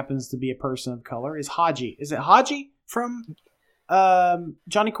who happens to be a person of color is Haji. Is it Haji from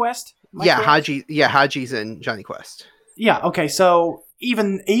Johnny Quest? Haji. Yeah, Haji's in Johnny Quest. Yeah. Okay. So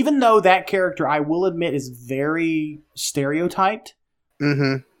even though that character, I will admit, is very stereotyped.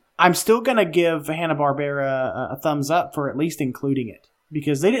 Mm-hmm. I'm still going to give Hanna-Barbera a thumbs up for at least including it,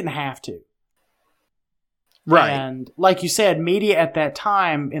 because they didn't have to. Right. And like you said, media at that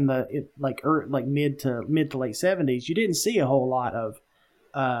time in the mid to late 70s, you didn't see a whole lot of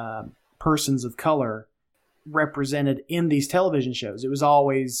persons of color represented in these television shows. It was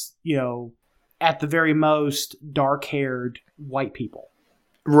always, at the very most, dark-haired white people.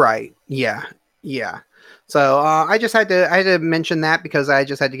 Right. Yeah. Yeah. So I had to mention that because I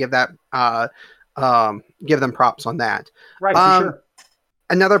just had to give that give them props on that. Right, for sure.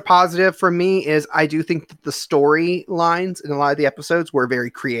 Another positive for me is I do think that the storylines in a lot of the episodes were very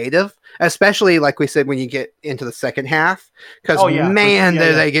creative, especially like we said when you get into the second half. Because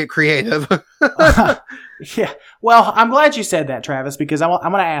did they get creative? Yeah. Well, I'm glad you said that, Travis, because I'm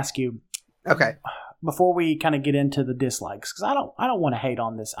going to ask you. Okay. Before we kind of get into the dislikes, because I don't want to hate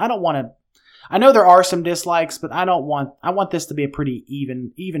on this. I know there are some dislikes, but I want this to be a pretty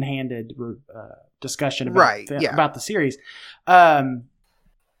even-handed discussion about the series.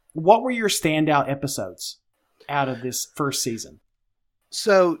 What were your standout episodes out of this first season?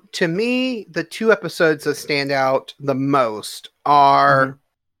 So to me, the two episodes that stand out the most are,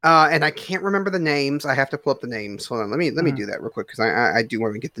 and I can't remember the names. I have to pull up the names. Hold on, let me do that real quick because I do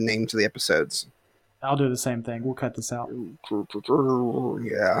want to get the names of the episodes. I'll do the same thing. We'll cut this out.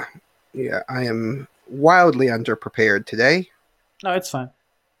 Yeah, I am wildly underprepared today. No, it's fine.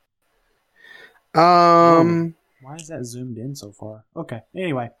 Why is that zoomed in so far? Okay,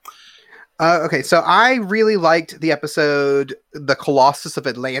 anyway. Okay, so I really liked the episode The Colossus of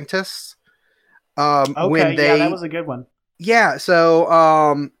Atlantis. That was a good one. Yeah,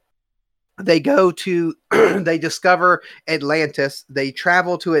 so they go to, they discover Atlantis, they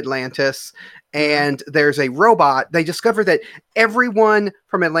travel to Atlantis, and there's a robot. They discover that everyone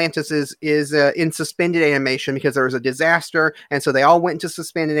from Atlantis is in suspended animation because there was a disaster, and so they all went into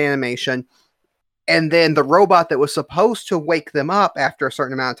suspended animation. And then the robot that was supposed to wake them up after a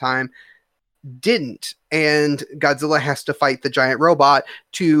certain amount of time didn't, and Godzilla has to fight the giant robot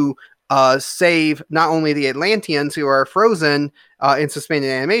to save not only the Atlanteans who are frozen in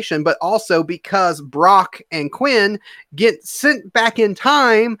suspended animation, but also because Brock and Quinn get sent back in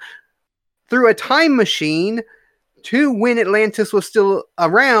time through a time machine to when Atlantis was still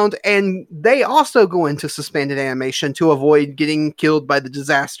around, and they also go into suspended animation to avoid getting killed by the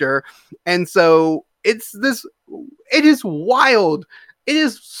disaster. And so it is wild. It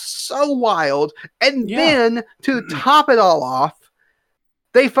is so wild. And then to top it all off,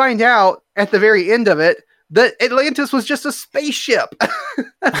 they find out at the very end of it that Atlantis was just a spaceship.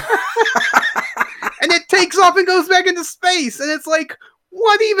 And it takes off and goes back into space. And it's like,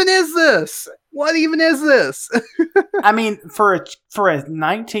 what even is this? What even is this? I mean, for a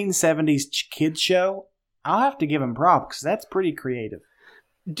 1970s kids show, I'll have to give him props because that's pretty creative.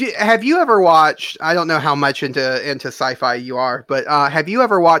 Have you ever watched, I don't know how much into sci-fi you are, but have you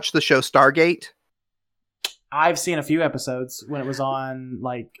ever watched the show Stargate? I've seen a few episodes when it was on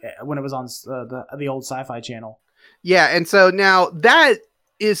the old Sci-Fi Channel. Yeah, and so now that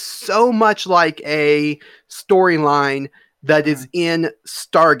is so much like a storyline that is in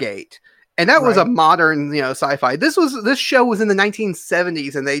Stargate. And that was a modern, sci-fi. This show was in the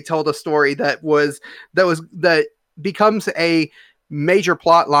 1970s, and they told a story that becomes a major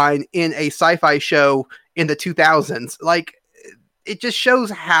plot line in a sci-fi show in the 2000s. Like, it just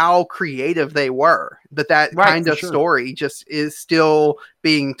shows how creative they were. That kind of story just is still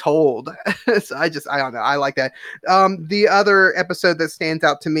being told. So I don't know. I like that. The other episode that stands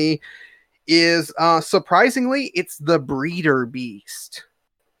out to me is surprisingly, it's The Breeder Beast,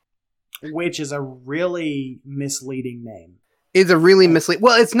 which is a really misleading name. is a really misleading.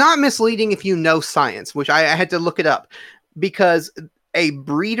 Well, it's not misleading if you know science, which I had to look it up, because a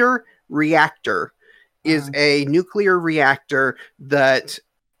breeder reactor is a nuclear reactor that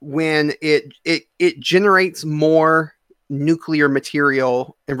when it generates more nuclear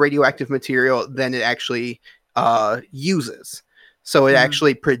material and radioactive material than it actually uses. So it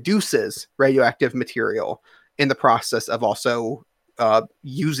actually produces radioactive material in the process of also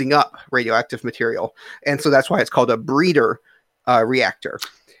using up radioactive material. And so that's why it's called a breeder reactor.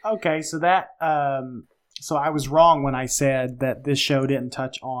 Okay, so that so I was wrong when I said that this show didn't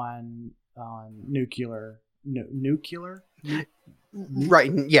touch on nuclear.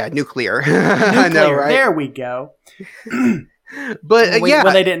 Right? Yeah, nuclear. Nuclear. I know, right? There we go. But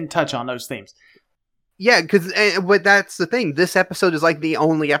when they didn't touch on those themes. Yeah, because but that's the thing. This episode is like the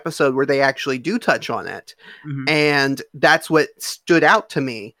only episode where they actually do touch on it, and that's what stood out to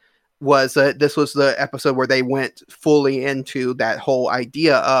me. Was this was the episode where they went fully into that whole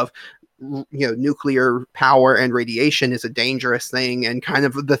idea of, nuclear power and radiation is a dangerous thing, and kind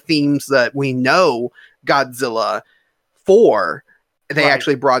of the themes that we know Godzilla for. They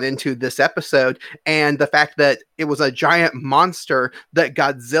actually brought into this episode, and the fact that it was a giant monster that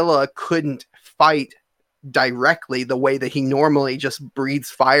Godzilla couldn't fight directly the way that he normally just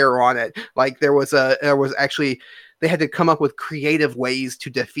breathes fire on it. Like there was actually, they had to come up with creative ways to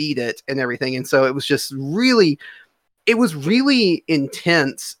defeat it and everything. And so it was just really, it was really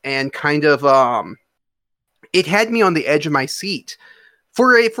intense and kind of, it had me on the edge of my seat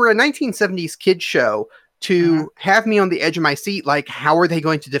for a 1970s kid show to have me on the edge of my seat. Like, how are they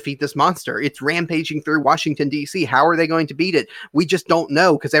going to defeat this monster? It's rampaging through Washington, D.C. How are they going to beat it? We just don't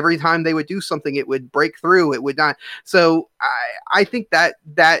know, because every time they would do something, it would break through. It would not. So I think that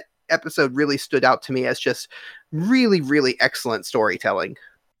episode really stood out to me as just really, really excellent storytelling.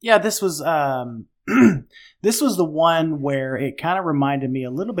 Yeah, this was this was the one where it kind of reminded me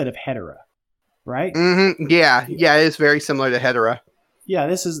a little bit of Hedorah, right? Yeah, it's very similar to Hedorah. Yeah,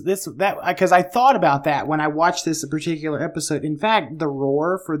 because I thought about that when I watched this particular episode. In fact, the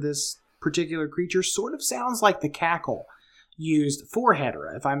roar for this particular creature sort of sounds like the cackle used for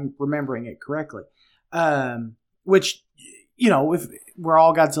Hedorah, if I'm remembering it correctly. Which, if we're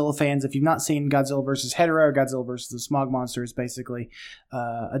all Godzilla fans, if you've not seen Godzilla vs. Hedorah or Godzilla vs. the Smog Monster, is basically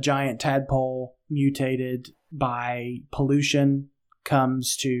a giant tadpole mutated by pollution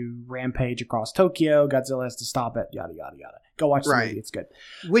comes to rampage across Tokyo. Godzilla has to stop it. Yada yada yada. Go watch the movie; it's good.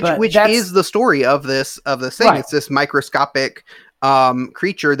 Which is the story of this thing. Right. It's this microscopic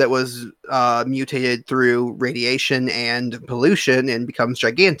creature that was mutated through radiation and pollution and becomes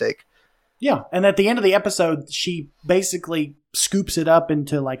gigantic. Yeah, and at the end of the episode, she basically scoops it up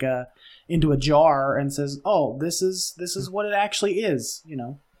into a jar and says, "Oh, this is what it actually is."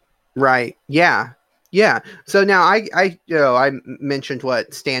 Right? Yeah. Yeah. So now I mentioned what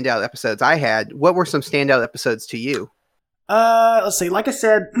standout episodes I had. What were some standout episodes to you? Let's see. Like I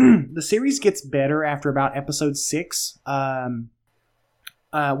said, the series gets better after about episode 6. One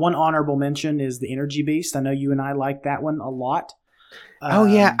honorable mention is the Energy Beast. I know you and I like that one a lot. Oh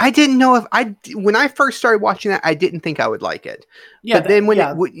yeah, I didn't know when I first started watching that, I didn't think I would like it. Yeah, but then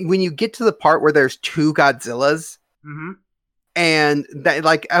when you get to the part where there's 2 Godzillas. And that,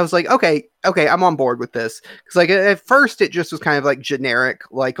 I was like, okay, I'm on board with this. Because at first it just was kind of generic,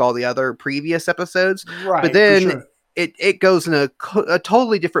 like all the other previous episodes. Right. But then it goes in a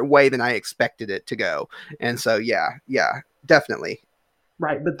totally different way than I expected it to go. And so yeah, definitely.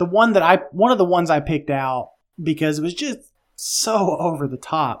 Right. But one of the ones I picked out because it was just so over the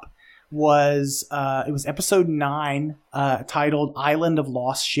top was it was episode 9, titled "Island of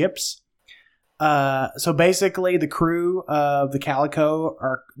Lost Ships." So basically the crew of the Calico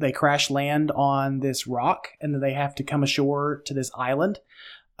they crash land on this rock, and then they have to come ashore to this island.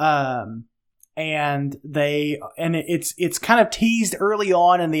 And it's kind of teased early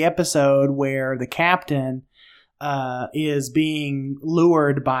on in the episode where the captain is being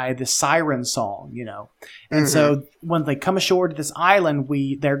lured by the siren song, and so when they come ashore to this island,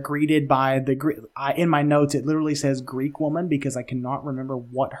 they're greeted by in my notes it literally says Greek woman, because I cannot remember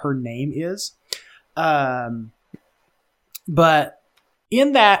what her name is. But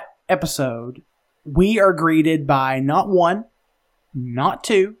in that episode, we are greeted by not 1, not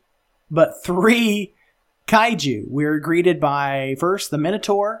 2, but 3 kaiju. We're greeted by first the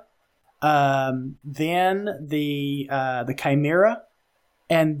Minotaur, then the Chimera,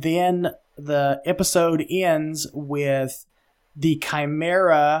 and then the episode ends with the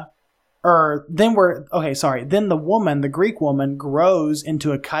Chimera. Then the woman, the Greek woman, grows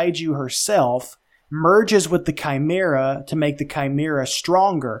into a kaiju herself, merges with the Chimera to make the Chimera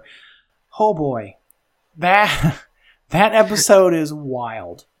stronger. Oh boy, that That episode is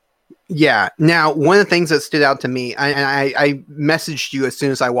wild. Yeah. Now, one of the things that stood out to me, I messaged you as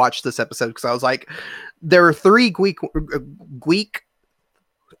soon as I watched this episode because I was like, there are three Greek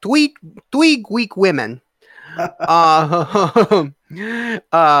women. I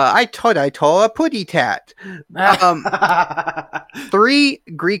told a putty tat. Three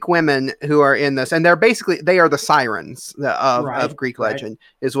Greek women who are in this, and they are the sirens of Greek legend,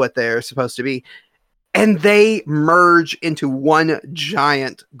 is what they're supposed to be. And they merge into one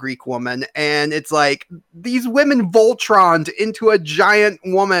giant Greek woman. And it's like, these women Voltroned into a giant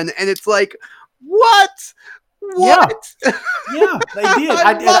woman. And it's like, what? What? Yeah, they did.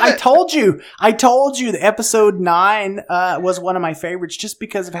 I told you the episode 9 was one of my favorites just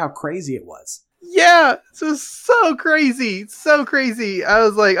because of how crazy it was. Yeah, so crazy. So crazy. I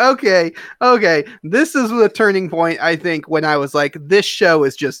was like, okay. This is the turning point, I think, when I was like, this show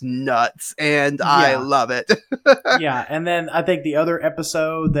is just nuts, and I love it. Yeah, and then I think the other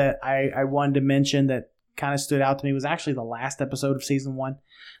episode that I wanted to mention that kind of stood out to me was actually the last episode of season 1,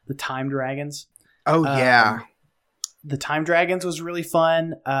 the Time Dragons. Oh, yeah. The Time Dragons was really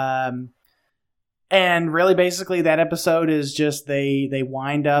fun. And really, basically, that episode is just they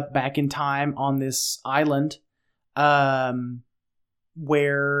wind up back in time on this island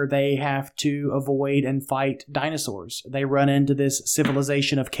where they have to avoid and fight dinosaurs. They run into this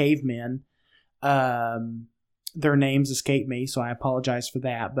civilization of cavemen. Their names escape me, so I apologize for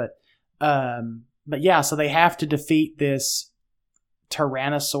that. But yeah, so they have to defeat this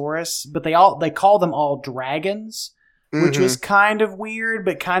Tyrannosaurus, but they call them all dragons. Which was kind of weird,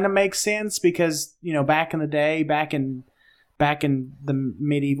 but kind of makes sense because, you know, back in the day, back in the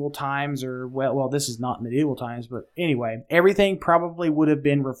medieval times, or well, this is not medieval times, but anyway, everything probably would have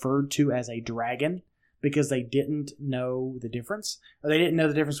been referred to as a dragon because they didn't know the difference. Or they didn't know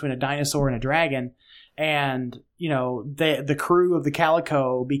the difference between a dinosaur and a dragon. And, you know, the crew of the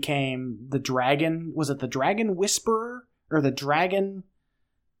Calico became the dragon. Was it the Dragon Whisperer or the Dragon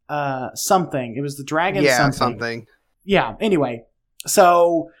something? It was the Dragon something. Yeah, anyway,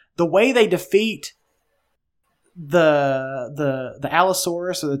 so the way they defeat the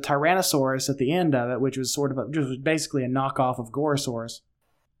Allosaurus or the Tyrannosaurus at the end of it, which was basically a knockoff of Gorosaurus,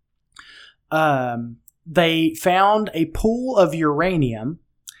 they found a pool of uranium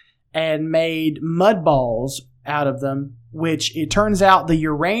and made mud balls out of them, which it turns out the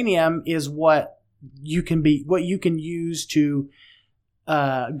uranium is what you can use to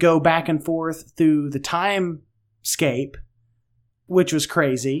go back and forth through the time scape, which was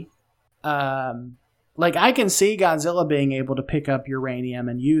crazy. Like, I can see Godzilla being able to pick up uranium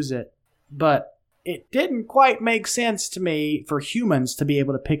and use it, but it didn't quite make sense to me for humans to be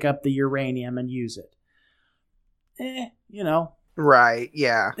able to pick up the uranium and use it. You know. Right,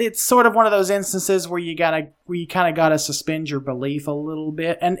 yeah. It's sort of one of those instances where you kind of gotta suspend your belief a little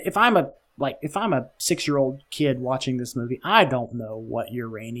bit. And if I'm a 6-year-old kid watching this movie, I don't know what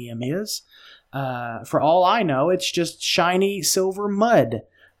uranium is. For all I know, it's just shiny silver mud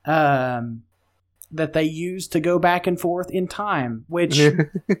that they use to go back and forth in time, which, you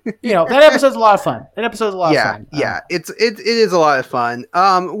know, that episode's a lot of fun. That episode's a lot of fun. Yeah, it is a lot of fun.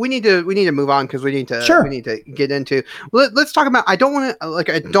 We need to move on because we need to get into. Let's talk about. I don't want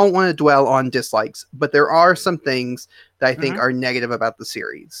to dwell on dislikes, but there are some things that I think are negative about the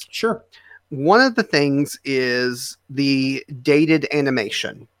series. Sure. One of the things is the dated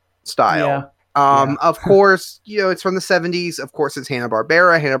animation style. Yeah. Of course, you know, it's from the 70s. Of course, it's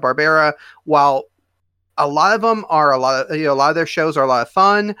Hanna-Barbera. While a lot of them are a lot of their shows are a lot of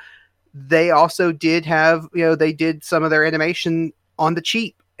fun, they also did have, you know, they did some of their animation on the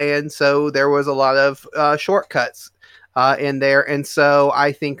cheap. And so there was a lot of shortcuts in there. And so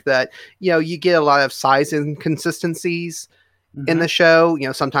I think that, you know, you get a lot of size inconsistencies in the show. You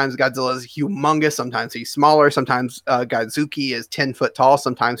know, sometimes Godzilla is humongous, sometimes he's smaller, sometimes Godzuki is 10 foot tall,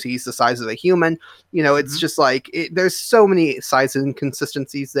 sometimes he's the size of a human. You know, it's just like there's so many size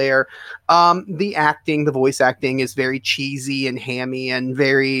inconsistencies there. The voice acting is very cheesy and hammy and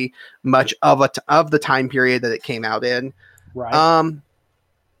very much of the time period that it came out in. Right.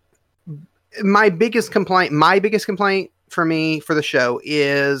 My biggest complaint for the show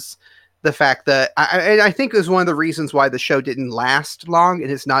is the fact that I think it was one of the reasons why the show didn't last long,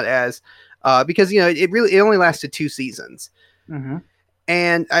 and it's not as because, you know, it only lasted 2 seasons.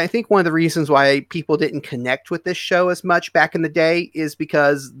 And I think one of the reasons why people didn't connect with this show as much back in the day is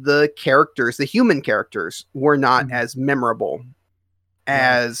because the human characters were not as memorable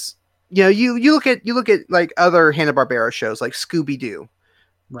as, you know, you look at like other Hanna-Barbera shows like Scooby-Doo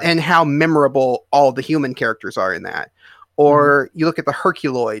and how memorable all the human characters are in that. or you look at the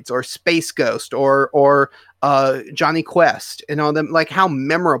Herculoids or Space Ghost or Johnny Quest and all them, like how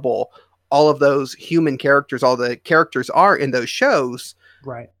memorable all of those human characters, all the characters are in those shows.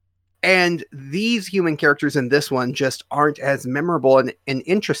 Right. And these human characters in this one just aren't as memorable and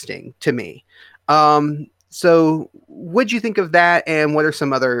interesting to me. So what'd you think of that? And what are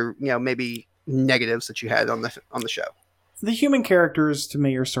some other, maybe negatives that you had on the show? The human characters to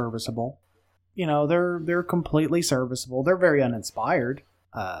me are serviceable. They're completely serviceable. They're very uninspired.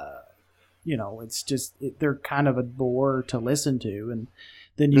 It's just they're kind of a bore to listen to, and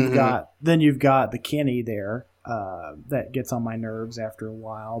then you've got the Kenny there that gets on my nerves after a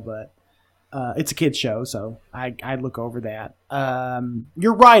while. But it's a kid's show, so I look over that.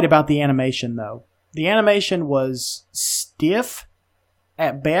 You're right about the animation, though. The animation was stiff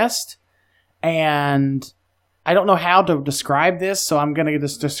at best, and I don't know how to describe this, so I'm going to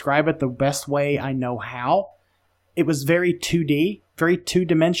just describe it the best way I know how. It was very 2D, very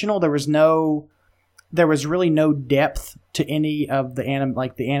two-dimensional. There was really no depth to any of the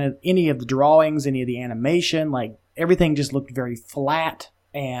any of the drawings, any of the animation. Like everything just looked very flat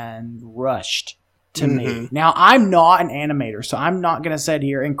and rushed to me. Now, I'm not an animator, so I'm not going to sit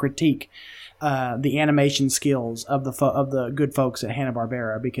here and critique the animation skills of the good folks at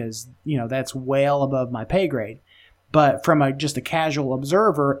Hanna-Barbera, because that's well above my pay grade. But from just a casual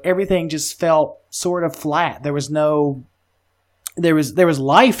observer, everything just felt sort of flat. There was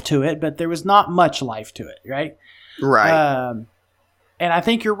life to it, but there was not much life to it, right? Right. And I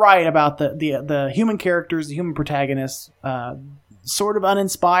think you're right about the human characters, the human protagonists, sort of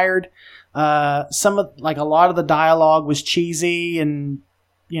uninspired. A lot of the dialogue was cheesy and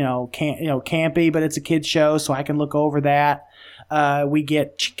campy, but it's a kid's show, so I can look over that. We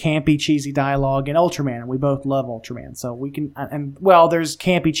get campy, cheesy dialogue in Ultraman, and we both love Ultraman, so we can. There's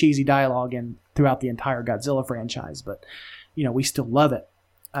campy, cheesy dialogue throughout the entire Godzilla franchise, but we still love it.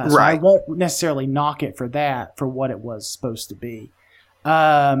 So I won't necessarily knock it for that, for what it was supposed to be.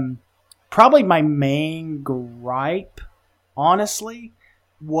 Probably my main gripe, honestly,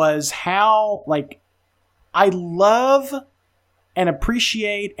 was how I love and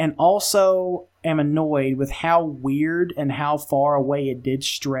appreciate and also am annoyed with how weird and how far away it did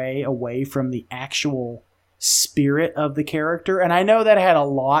stray away from the actual spirit of the character. And I know that had a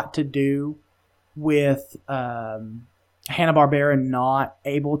lot to do with Hanna-Barbera not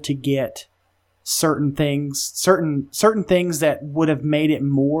able to get certain things that would have made it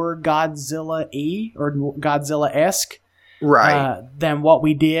more Godzilla-y or Godzilla-esque, right, than what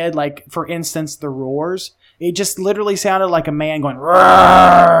we did. Like, for instance, the roars. It just literally sounded like a man going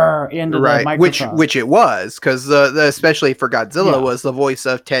roar into the microphone. Which it was, because especially for Godzilla was the voice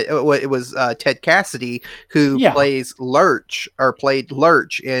of Ted. It was Ted Cassidy who played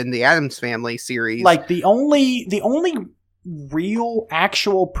Lurch in the Addams Family series. Like the only real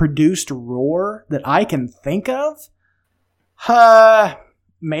actual produced roar that I can think of,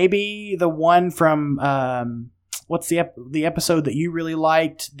 maybe the one from what's the episode that you really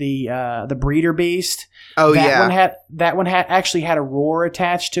liked, the Breeder Beast. Oh, that one actually had a roar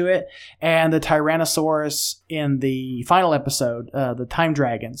attached to it, and the Tyrannosaurus in the final episode, the Time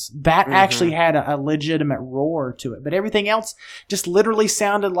Dragons, that actually had a legitimate roar to it. But everything else just literally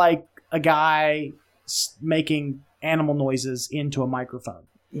sounded like a guy making animal noises into a microphone.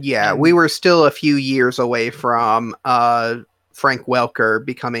 Yeah, we were still a few years away from Frank Welker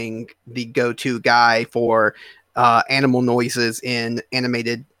becoming the go-to guy for animal noises in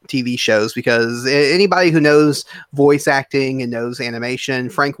animated TV shows, because anybody who knows voice acting and knows animation,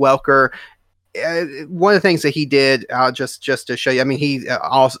 Frank Welker, one of the things that he did, just to show you, I mean, he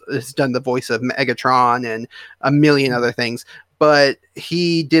also has done the voice of Megatron and a million other things, but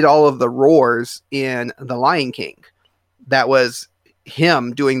he did all of the roars in The Lion King. That was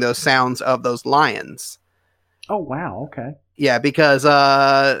him doing those sounds of those lions. Oh, wow. Okay. Yeah, because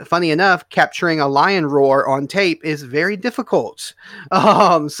funny enough, capturing a lion roar on tape is very difficult.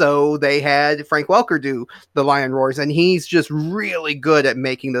 So they had Frank Welker do the lion roars, and he's just really good at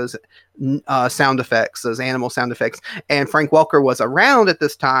making those sound effects, those animal sound effects. And Frank Welker was around at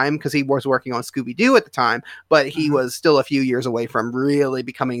this time because he was working on Scooby-Doo at the time, but he was still a few years away from really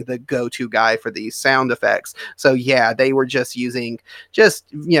becoming the go-to guy for these sound effects. So yeah, they were just using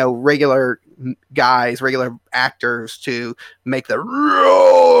regular guys, regular actors to make the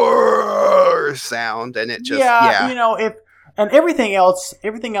roar sound, and it just and everything else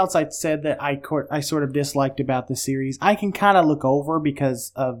I said that I sort of disliked about the series, I can kind of look over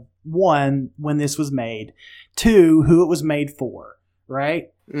because of, one, when this was made, two, who it was made for,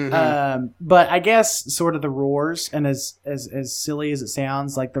 right? But I guess sort of the roars, and as silly as it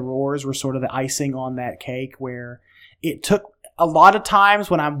sounds, like the roars were sort of the icing on that cake, where it took a lot of times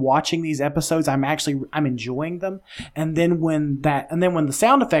when I'm watching these episodes, I'm enjoying them. And then when the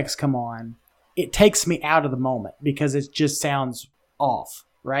sound effects come on, it takes me out of the moment because it just sounds off,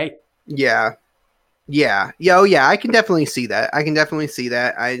 right? Yeah. Oh yeah, I can definitely see that.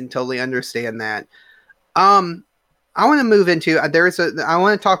 I totally understand that. I want to move into I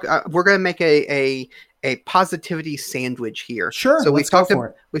want to talk. We're going to make a positivity sandwich here. Sure. So we've talked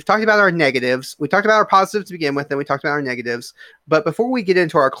about our negatives. We talked about our positives to begin with, then we talked about our negatives. But before we get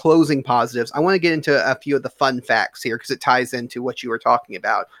into our closing positives, I want to get into a few of the fun facts here because it ties into what you were talking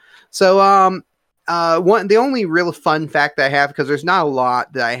about. So, the only real fun fact that I have, because there's not a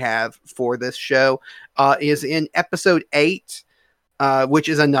lot that I have for this show, is in episode 8, which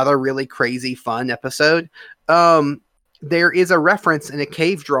is another really crazy fun episode. There is a reference in a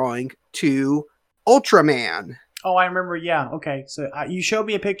cave drawing to Ultraman. Oh, I remember. Yeah. Okay. So you showed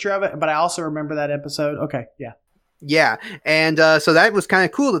me a picture of it, but I also remember that episode. Okay. Yeah. Yeah. And so that was kind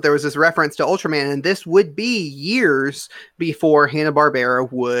of cool that there was this reference to Ultraman, and this would be years before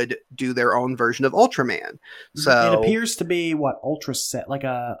Hanna-Barbera would do their own version of Ultraman. So it appears to be Ultra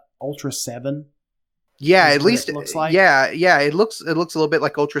 7. Yeah, at least it looks like. Yeah, it looks a little bit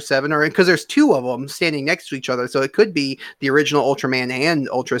like Ultra 7, or because there's two of them standing next to each other, so it could be the original Ultraman and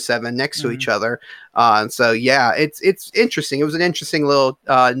Ultra 7 next to each other. So yeah, it's interesting. It was an interesting little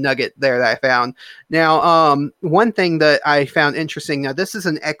nugget there that I found. Now, one thing that I found interesting. Now, this is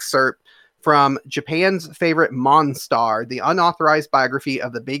an excerpt from Japan's Favorite Monstar, the unauthorized biography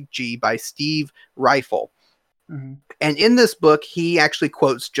of the Big G by Steve Rifle. Mm-hmm. And in this book, he actually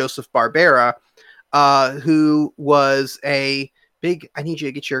quotes Joseph Barbera, who was a big... I need you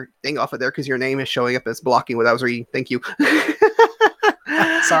to get your thing off of there because your name is showing up as blocking what I was reading. Thank you.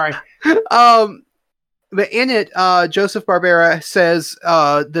 Sorry. But in it, Joseph Barbera says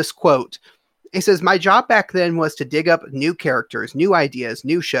this quote. He says, "My job back then was to dig up new characters, new ideas,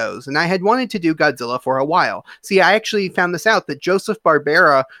 new shows, and I had wanted to do Godzilla for a while." See, I actually found this out, that Joseph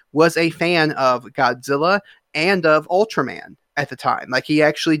Barbera was a fan of Godzilla and of Ultraman at the time. Like, he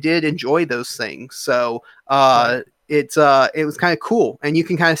actually did enjoy those things. So it was kind of cool, and you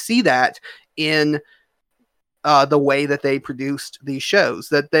can kind of see that in the way that they produced these shows.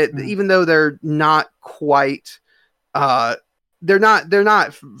 That even though they're not quite they're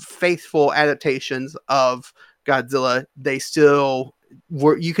not faithful adaptations of Godzilla, they still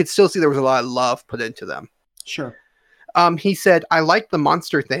were. You could still see there was a lot of love put into them. Sure. He said, "I liked the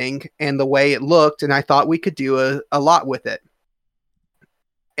monster thing and the way it looked, and I thought we could do a lot with it."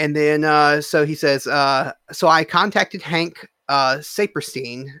 And then, so he says, so I contacted Hank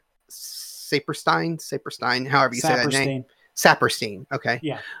Saperstein, however you say that name. Saperstein. Okay.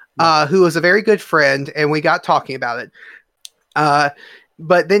 Yeah. Who was a very good friend, and we got talking about it.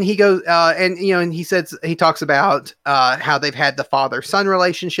 But then he goes, and he talks about how they've had the father-son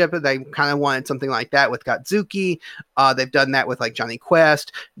relationship, and they kind of wanted something like that with Godzuki. They've done that with like Johnny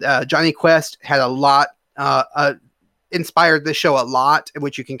Quest. Johnny Quest had a lot, inspired the show a lot,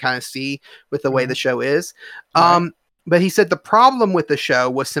 which you can kind of see with the way the show is. Right. But he said the problem with the show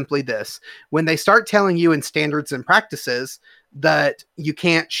was simply this: when they start telling you in standards and practices that you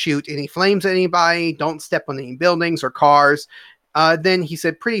can't shoot any flames at anybody, don't step on any buildings or cars, then he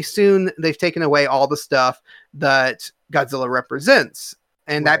said pretty soon they've taken away all the stuff that Godzilla represents.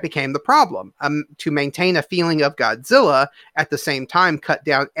 And that became the problem. To maintain a feeling of Godzilla, at the same time cut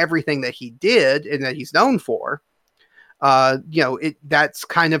down everything that he did and that he's known for. That's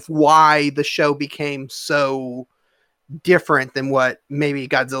kind of why the show became so different than what maybe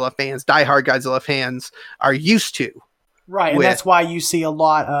diehard Godzilla fans are used to. Right, and that's why you see a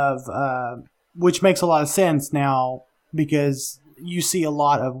lot of, which makes a lot of sense now, because you see a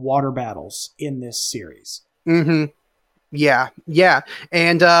lot of water battles in this series. Mm-hmm. Yeah.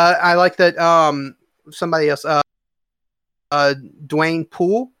 And I like that somebody else, Dwayne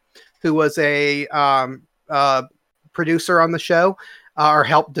Poole, who was a producer on the show, or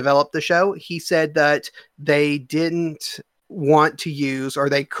helped develop the show, he said that they didn't want to use, or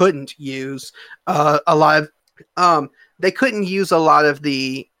they couldn't use they couldn't use a lot of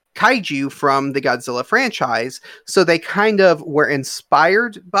the kaiju from the Godzilla franchise, so they kind of were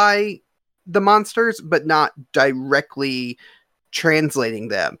inspired by the monsters, but not directly translating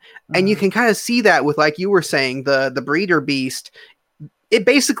them. And you can kind of see that with, like you were saying, the breeder beast. It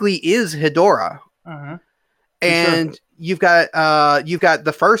basically is Hedorah. And you've got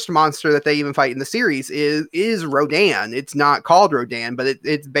the first monster that they even fight in the series is Rodan. It's not called Rodan, but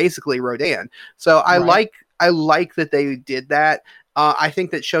it's basically Rodan. So I like that they did that. I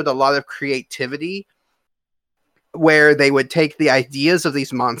think that showed a lot of creativity, where they would take the ideas of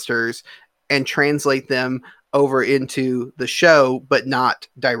these monsters and translate them over into the show, but not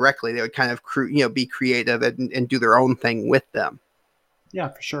directly. They would kind of be creative and do their own thing with them. Yeah,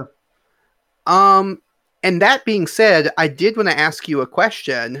 for sure. And that being said, I did want to ask you a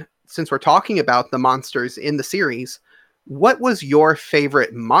question, since we're talking about the monsters in the series. What was your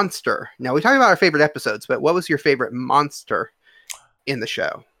favorite monster? Now, we talked about our favorite episodes, but what was your favorite monster in the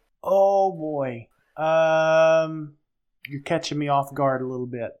show? Oh boy. You're catching me off guard a little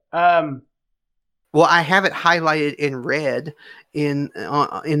bit. Well, I have it highlighted in red in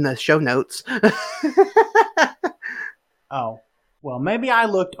the show notes. Oh, well, maybe I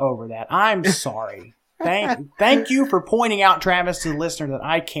looked over that. I'm sorry. Thank you for pointing out, Travis, to the listener, that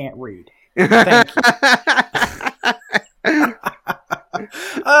I can't read. Thank you.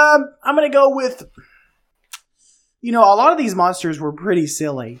 I'm going to go with, a lot of these monsters were pretty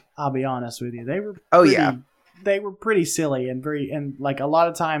silly. I'll be honest with you. They were they were pretty silly and like a lot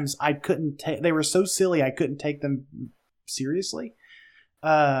of times I couldn't take, they were so silly I couldn't take them seriously. So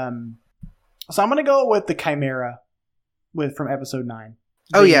I'm going to go with the Chimera from episode 9.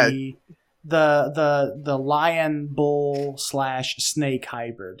 The lion bull / snake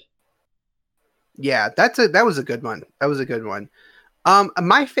hybrid. Yeah, that was a good one. That was a good one.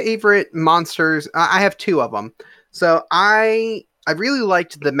 My favorite monsters, I have 2 of them. So I really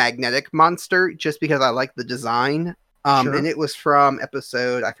liked the magnetic monster just because I like the design. Sure. And it was from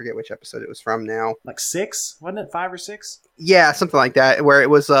episode, I forget which episode it was from now. Like 6, wasn't it? 5 or 6? Yeah, something like that, where it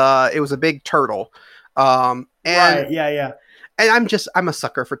was a big turtle. And right, yeah. And I'm a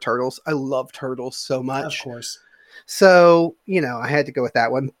sucker for turtles. I love turtles so much. Of course. So, I had to go with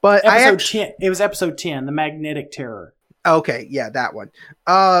that one. But it was episode 10, the Magnetic Terror. Okay, yeah, that one.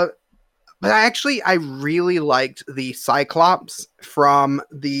 But I really liked the Cyclops from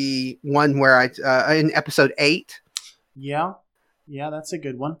the one where in episode 8. Yeah, that's a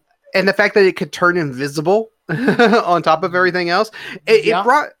good one. And the fact that it could turn invisible on top of everything else,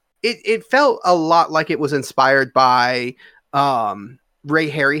 it felt a lot like it was inspired by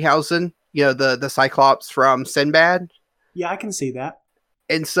Ray Harryhausen, the Cyclops from Sinbad. Yeah, I can see that.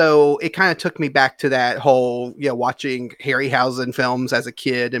 And so it kind of took me back to that whole, watching Harryhausen films as a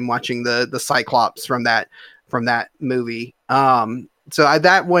kid and watching the Cyclops from that movie. So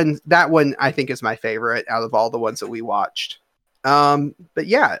that one I think is my favorite out of all the ones that we watched. But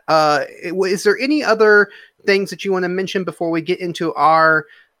yeah, is there any other things that you want to mention before we get into our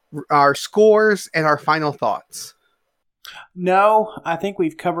scores and our final thoughts? No, I think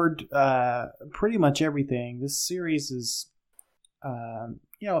we've covered pretty much everything. This series is,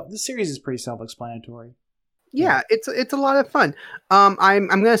 pretty self-explanatory. Yeah, it's a lot of fun. I'm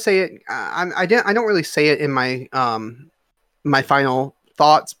gonna say it. I don't really say it in my my final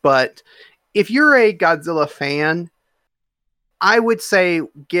thoughts, but if you're a Godzilla fan, I would say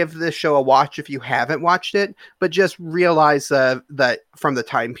give this show a watch if you haven't watched it, but just realize that from the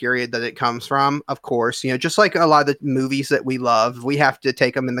time period that it comes from, of course, just like a lot of the movies that we love, we have to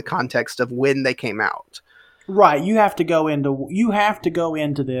take them in the context of when they came out. Right. You have to go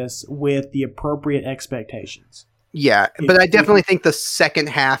into this with the appropriate expectations. Yeah, but I definitely think the second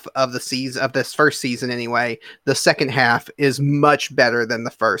half of the season, of this first season anyway, the second half is much better than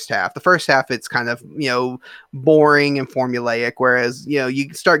the first half. The first half, it's kind of, boring and formulaic, whereas,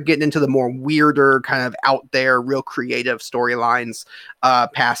 you start getting into the more weirder, kind of out there, real creative storylines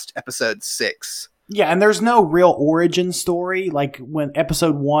past episode 6. Yeah, and there's no real origin story. Like when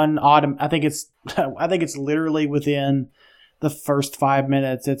episode 1, I think it's literally within the first 5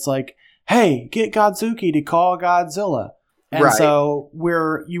 minutes. It's like, hey, get Godzuki to call Godzilla. And right. So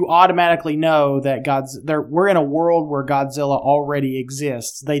you automatically know that we're in a world where Godzilla already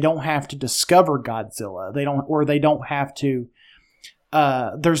exists. They don't have to discover Godzilla. They don't have to,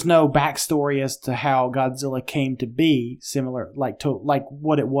 there's no backstory as to how Godzilla came to be, similar like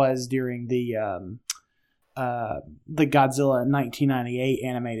what it was during the Godzilla 1998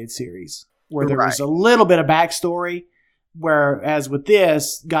 animated series, where there was a little bit of backstory. Whereas with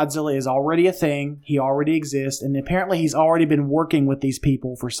this, Godzilla is already a thing. He already exists. And apparently he's already been working with these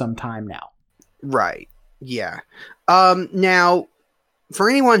people for some time now. Right. Yeah. Now, for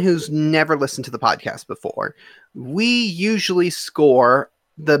anyone who's never listened to the podcast before, we usually score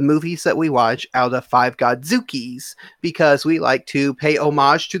the movies that we watch out of 5 Godzukis because we like to pay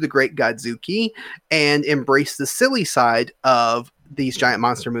homage to the great Godzuki and embrace the silly side of these giant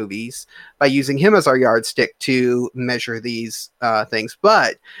monster movies by using him as our yardstick to measure these things.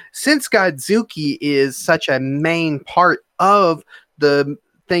 But since Godzuki is such a main part of the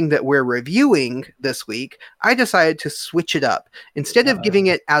thing that we're reviewing this week, I decided to switch it up. Instead of giving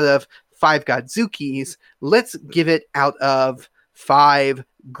it out of 5 Godzukis, let's give it out of 5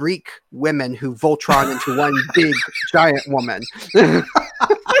 Greek women who Voltron into one big giant woman.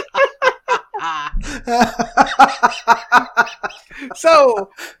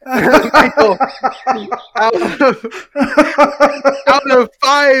 So, Michael, out of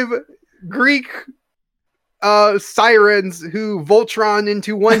 5 Greek sirens who Voltron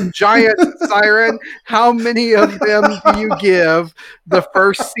into one giant siren, how many of them do you give the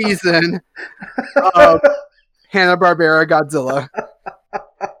first season of Hanna-Barbera Godzilla?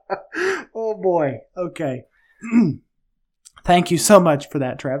 Oh boy. Okay. Thank you so much for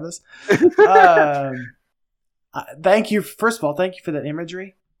that, Travis. Thank you. First of all, thank you for that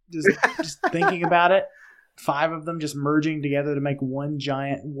imagery. Just thinking about it. 5 of them just merging together to make one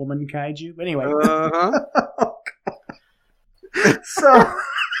giant woman kaiju. But anyway.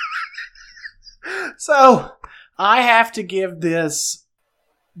 So I have to give this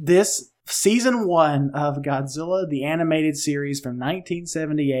season 1 of Godzilla, the animated series from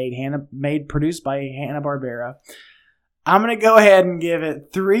 1978, produced by Hanna-Barbera. I'm going to go ahead and give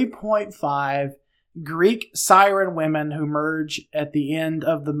it 3.5 Greek siren women who merge at the end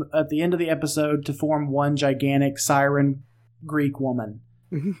of the episode to form one gigantic siren Greek woman.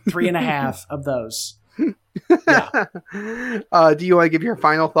 3.5 of those. Yeah. Do you want to give your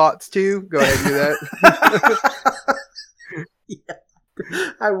final thoughts too? Go ahead and do that. Yeah,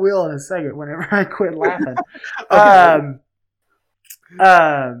 I will in a second whenever I quit laughing.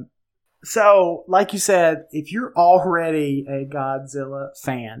 Okay. So, like you said, if you're already a Godzilla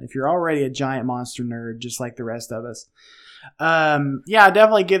fan, if you're already a giant monster nerd, just like the rest of us, yeah,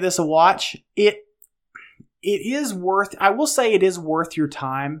 definitely give this a watch. It is worth. I will say it is worth your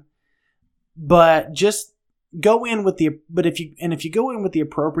time, but just go in with if you go in with the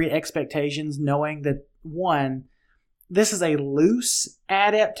appropriate expectations, knowing that one, this is a loose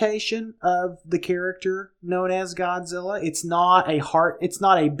adaptation of the character known as Godzilla. It's not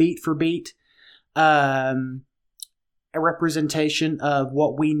a beat for beat a representation of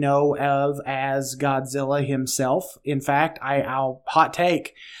what we know of as Godzilla himself. In fact, I'll hot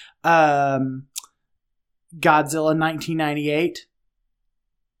take Godzilla 1998,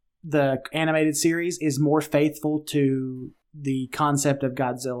 the animated series, is more faithful to the concept of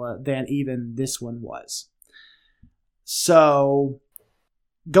Godzilla than even this one was. So,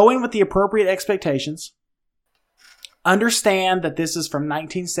 go in with the appropriate expectations. Understand that this is from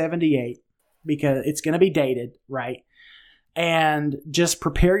 1978 because it's going to be dated, right? And just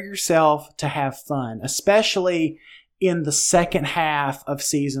prepare yourself to have fun, especially in the second half of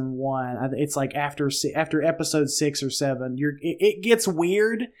season 1. It's like after episode 6 or 7, it gets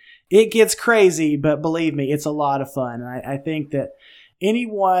weird, it gets crazy, but believe me, it's a lot of fun. And I think that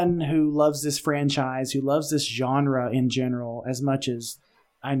anyone who loves this franchise, who loves this genre in general, as much as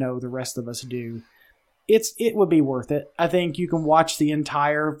I know the rest of us do, it would be worth it. I think you can watch the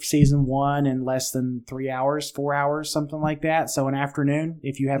entire season 1 in less than 3 hours, 4 hours, something like that. So an afternoon,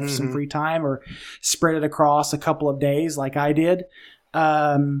 if you have some free time, or spread it across a couple of days like I did.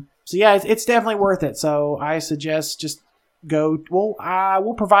 So yeah, it's definitely worth it. So I suggest just go. Well,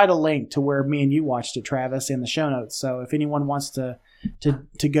 we'll provide a link to where me and you watched it, Travis, in the show notes. So if anyone wants to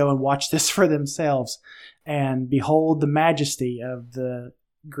go and watch this for themselves and behold the majesty of the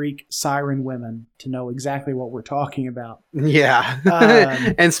Greek siren women, to know exactly what we're talking about. Yeah.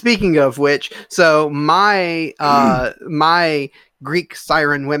 And speaking of which, so my Greek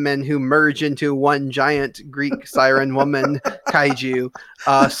siren women who merge into one giant Greek siren woman kaiju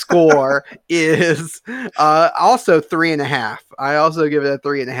score is also 3.5. I also give it a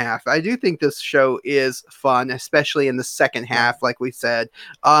 3.5. I do think this show is fun, especially in the second half, like we said.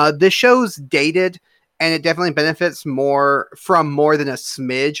 This show's dated, and it definitely benefits from more than a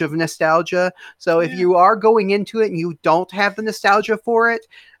smidge of nostalgia. So if you are going into it and you don't have the nostalgia for it,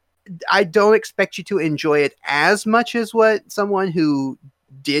 I don't expect you to enjoy it as much as what someone who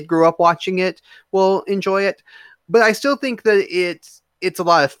did grow up watching it will enjoy it. But I still think that it's a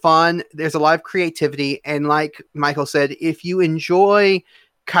lot of fun. There's a lot of creativity. And like Michael said, if you enjoy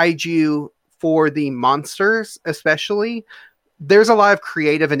kaiju for the monsters, especially, there's a lot of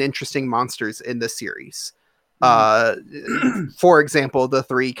creative and interesting monsters in the series. For example, the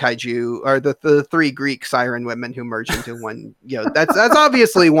 3 kaiju, or the 3 Greek siren women who merge into one, that's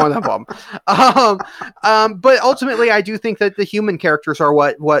obviously one of them. But ultimately, I do think that the human characters are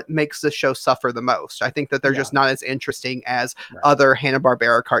what makes the show suffer the most. I think that they're just not as interesting as other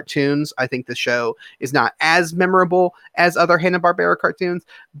Hanna-Barbera cartoons. I think the show is not as memorable as other Hanna-Barbera cartoons.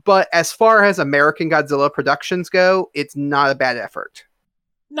 But as far as American Godzilla productions go, it's not a bad effort.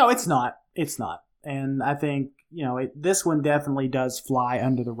 No, it's not. It's not. And I think, this one definitely does fly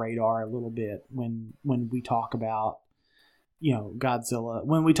under the radar a little bit when we talk about Godzilla.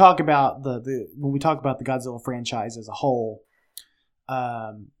 When we talk about the Godzilla franchise as a whole,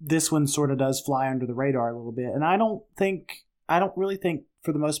 this one sort of does fly under the radar a little bit, and I don't really think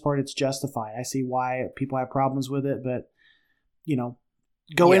for the most part it's justified. I see why people have problems with it, but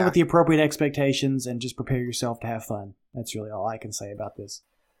go in with the appropriate expectations and just prepare yourself to have fun. That's really all I can say about this.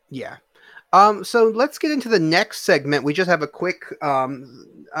 Yeah. So let's get into the next segment. We just have a quick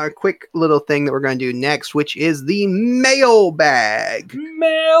little thing that we're going to do next, which is the mailbag.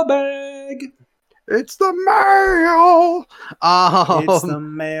 Mailbag. It's the mail. It's the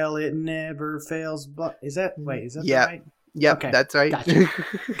mail. It never fails. But is that right? Yep, okay. That's right.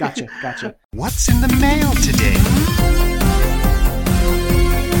 Gotcha. What's in the mail today?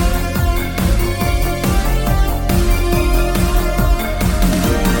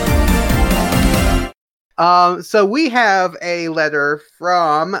 So we have a letter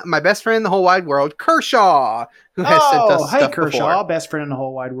from my best friend in the whole wide world, Kershaw, who has sent us stuff Kershaw, before. Best friend in the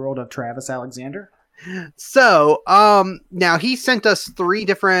whole wide world of Travis Alexander. So, now he sent us 3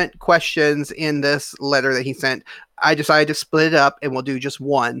 different questions in this letter that he sent. I decided to split it up and we'll do just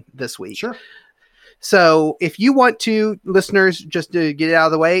one this week. Sure. So if you want to, listeners, just to get it out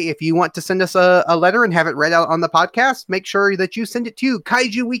of the way, if you want to send us a letter and have it read out on the podcast, make sure that you send it to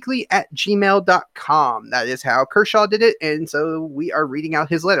kaijuweekly@gmail.com. That is how Kershaw did it. And so we are reading out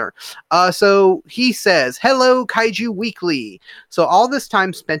his letter. So he says, "Hello, Kaiju Weekly. So all this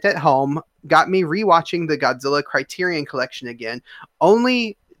time spent at home got me rewatching the Godzilla Criterion Collection again,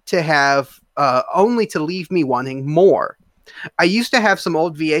 only to leave me wanting more. I used to have some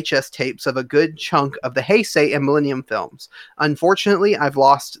old VHS tapes of a good chunk of the Heisei and Millennium films. Unfortunately, I've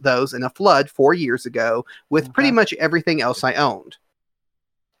lost those in a flood 4 years ago with pretty much everything else I owned."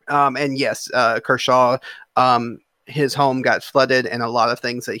 And yes, Kershaw, his home got flooded and a lot of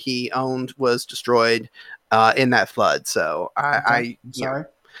things that he owned was destroyed in that flood. So Sorry.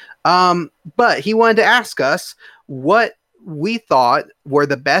 But he wanted to ask us what we thought were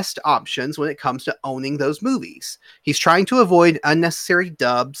the best options when it comes to owning those movies. He's trying to avoid unnecessary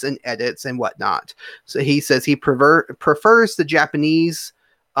dubs and edits and whatnot. So he says he prefers the Japanese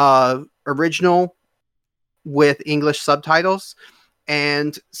original with English subtitles.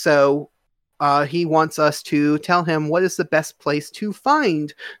 And so he wants us to tell him what is the best place to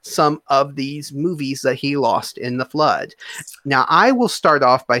find some of these movies that he lost in the flood. Now, I will start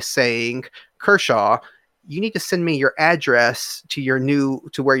off by saying, Kershaw, you need to send me your address to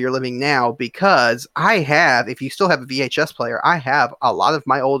where you're living now, because I have, if you still have a VHS player, I have a lot of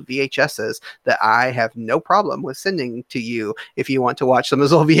my old VHSs that I have no problem with sending to you if you want to watch some of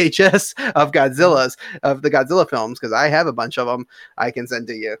those old VHS of the Godzilla films, because I have a bunch of them I can send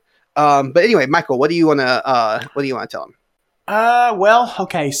to you. But anyway, Michael, what do you want to tell him? Well,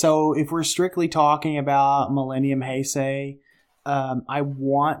 okay. So if we're strictly talking about Millennium Heisei, I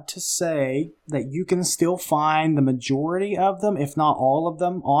want to say that you can still find the majority of them, if not all of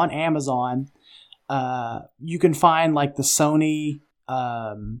them, on Amazon. You can find like the Sony.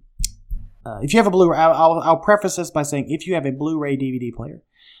 If you have a Blu-ray, I'll preface this by saying if you have a Blu-ray DVD player,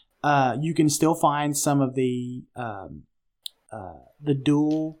 you can still find some of the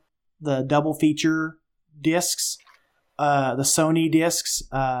double feature discs. The Sony discs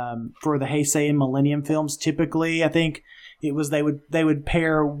for the Heisei and Millennium films. Typically, I think it was they would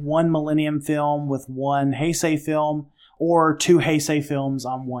pair one Millennium film with one Heisei film, or 2 Heisei films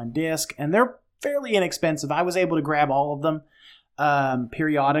on one disc, and they're fairly inexpensive. I was able to grab all of them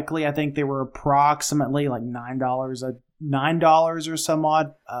periodically. I think they were approximately like $9 or some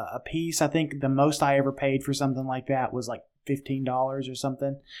odd a piece. I think the most I ever paid for something like that was like $15 or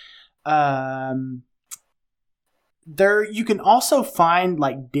something. There, you can also find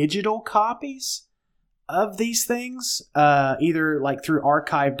like digital copies of these things, either like through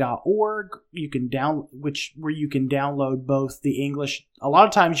archive.org. You can where you can download both the English. A lot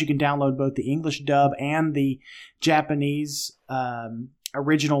of times you can download both the English dub and the Japanese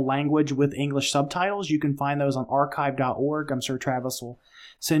original language with English subtitles. You can find those on archive.org. I'm sure Travis will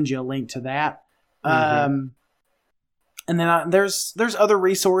send you a link to that. Mm-hmm. And then there's other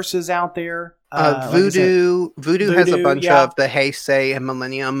resources out there. Voodoo has a bunch of the Heisei and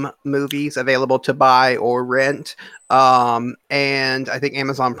Millennium movies available to buy or rent. And I think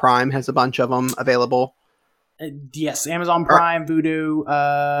Amazon Prime has a bunch of them available. Yes, Amazon Prime, Voodoo.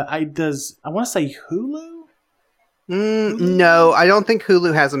 I want to say Hulu? No, I don't think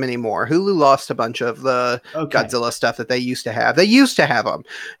Hulu has them anymore. Hulu lost a bunch of the Godzilla stuff that they used to have. They used to have them.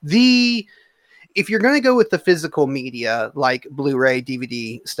 If you're going to go with the physical media, like Blu-ray,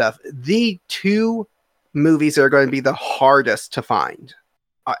 DVD stuff, the 2 movies that are going to be the hardest to find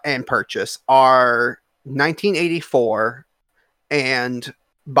and purchase are 1984 and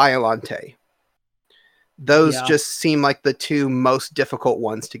Biollante. Those Yeah. just seem like the two most difficult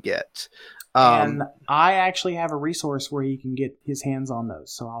ones to get. And I actually have a resource where he can get his hands on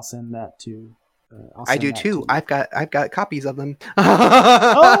those, so I'll send that to. I do too. you. I've got copies of them.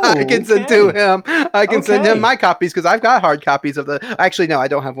 I can send to okay. him. I can send him Okay. my copies because I've got hard copies of the. Actually, no, I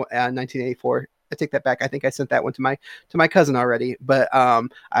don't have one, 1984. I take that back. I think I sent that one to my cousin already, but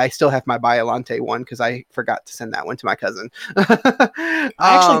I still have my Biollante one because I forgot to send that one to my cousin. I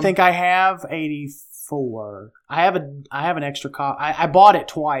actually think I have 84. I have an extra copy. I bought it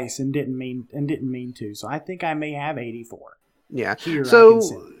twice and didn't mean to. So I think I may have 84. Yeah. Here, I So can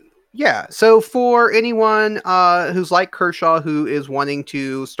send. yeah. So for anyone who's like Kershaw, who is wanting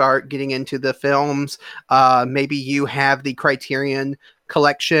to start getting into the films, maybe you have the Criterion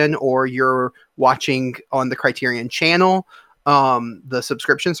collection, or you're watching on the Criterion channel, the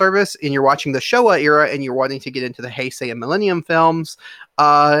subscription service, and you're watching the Showa era, and you're wanting to get into the Heisei and Millennium films.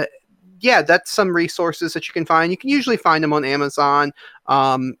 Yeah, that's some resources that you can find. You can usually find them on Amazon,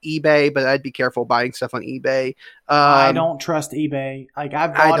 eBay, but I'd be careful buying stuff on eBay. I don't trust eBay. Like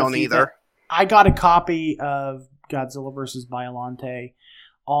I've bought I don't either. I got a copy of Godzilla vs. Biollante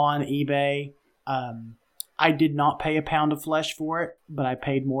on eBay. I did not pay a pound of flesh for it, but I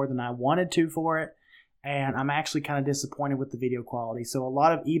paid more than I wanted to for it. And I'm actually kind of disappointed with the video quality. So a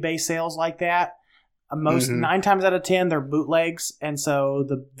lot of eBay sales like that, 9 times out of 10, they're bootlegs. And so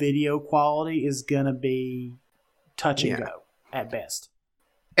the video quality is going to be touch and go at best.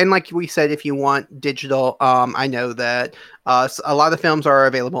 And like we said, if you want digital, I know that a lot of films are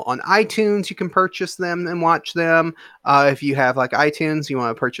available on iTunes. You can purchase them and watch them. If you have like iTunes, you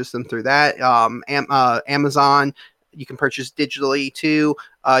want to purchase them through that. Amazon, you can purchase digitally too.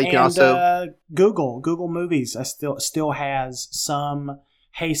 You can also Google Movies still has some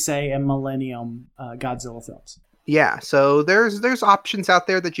Heisei and Millennium Godzilla films. Yeah, so there's options out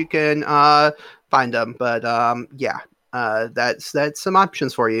there that you can find them, but that's some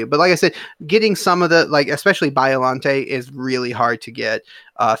options for you. But like I said, getting some of the, like especially Biollante, is really hard to get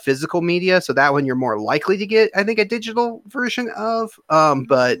physical media. So that one you're more likely to get, I think, a digital version of.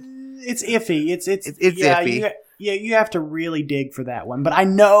 But it's iffy. It's iffy. You have to really dig for that one. But I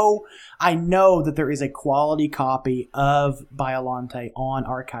know that there is a quality copy of Biollante on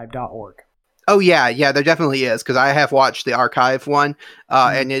archive.org. Oh yeah, there definitely is, because I have watched the archive one,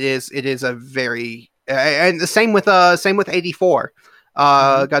 and it is a very and the same with 84,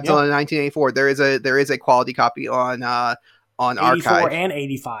 Godzilla 1984. There is a quality copy on 84 archive, and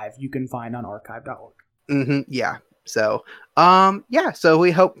 85 you can find on archive.org. Yeah. So so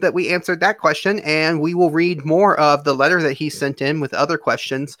we hope that we answered that question, and we will read more of the letter that he sent in with other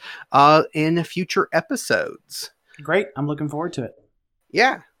questions in future episodes. Great, I'm looking forward to it.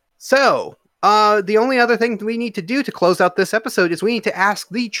 Yeah. So the only other thing we need to do to close out this episode is we need to ask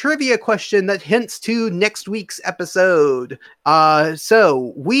the trivia question that hints to next week's episode.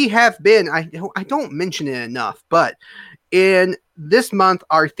 So we have been, I don't mention it enough, but in this month,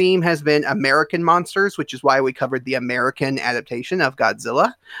 our theme has been American monsters, which is why we covered the American adaptation of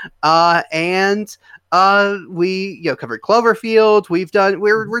Godzilla. And we covered Cloverfield.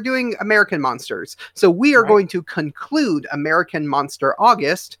 We're doing American monsters. So we are going to conclude American Monster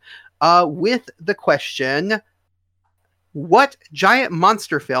August with the question: what giant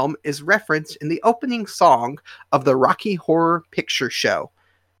monster film is referenced in the opening song of the Rocky Horror Picture Show?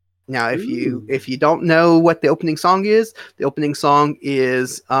 Now, if you don't know what the opening song is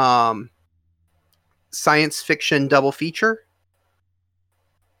Science Fiction Double Feature.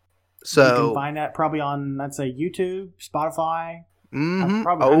 So you can find that probably on, let's say, YouTube, Spotify. I know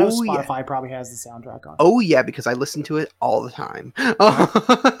Spotify probably has the soundtrack on. Oh yeah, because I listen to it all the time.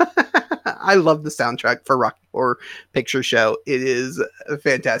 I love the soundtrack for Rocky Horror Picture Show. It is a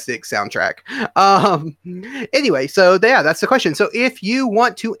fantastic soundtrack. Anyway, so that's the question. So if you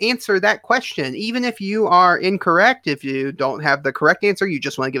want to answer that question, even if you are incorrect, if you don't have the correct answer, you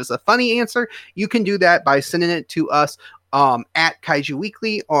just want to give us a funny answer, you can do that by sending it to us at Kaiju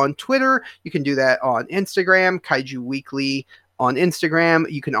Weekly on Twitter. You can do that on Instagram, Kaiju Weekly on Instagram.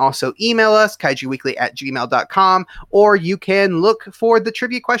 You can also email us, kaijuweekly@gmail.com, or you can look for the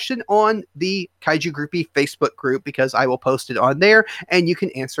trivia question on the Kaiju Groupie Facebook group, because I will post it on there and you can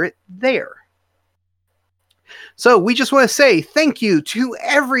answer it there. So we just want to say thank you to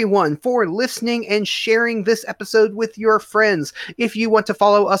everyone for listening and sharing this episode with your friends. If you want to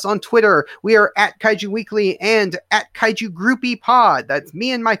follow us on Twitter, we are at Kaiju Weekly and at Kaiju Groupie Pod. That's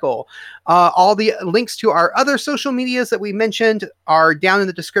me and Michael. All the links to our other social medias that we mentioned are down in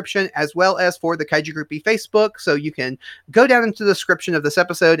the description, as well as for the Kaiju Groupie Facebook. So you can go down into the description of this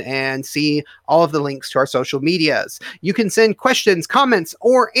episode and see all of the links to our social medias. You can send questions, comments,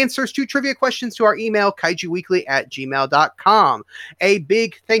 or answers to trivia questions to our email, kaijuweekly@gmail.com. A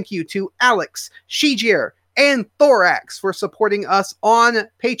big thank you to Alex, Shijir, and Thorax for supporting us on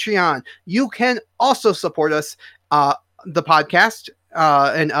Patreon. You can also support us, the podcast,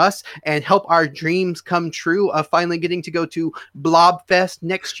 and us, and help our dreams come true of finally getting to go to Blobfest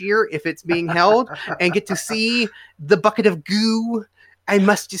next year if it's being held, and get to see the bucket of goo. I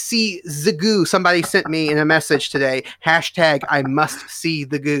must see the goo. Somebody sent me in a message today, hashtag I must see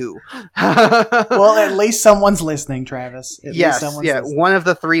the goo. Well, at least someone's listening, Travis. At least someone's listening. One of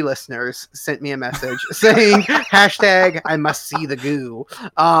the 3 listeners sent me a message saying hashtag I must see the goo.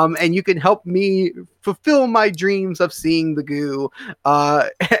 And you can help me fulfill my dreams of seeing the goo. And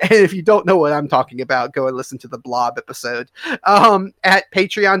if you don't know what I'm talking about, go and listen to the Blob episode at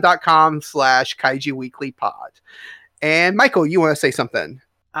patreon.com/Kaiju Weekly Pod. And Michael, you want to say something?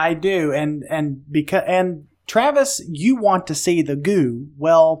 I do, and Travis, you want to see the goo.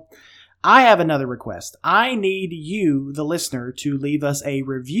 Well, I have another request. I need you, the listener, to leave us a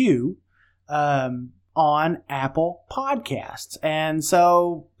review on Apple Podcasts. And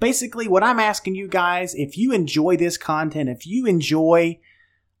so, basically, what I'm asking you guys, if you enjoy this content, if you enjoy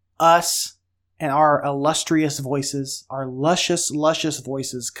us and our illustrious voices, our luscious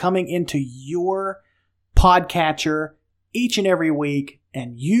voices coming into your podcatcher each and every week,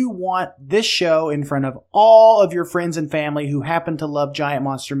 and you want this show in front of all of your friends and family who happen to love giant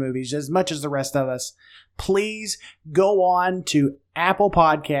monster movies as much as the rest of us, please go on to Apple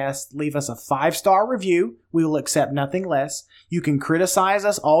Podcasts, leave us a 5-star review. We will accept nothing less. You can criticize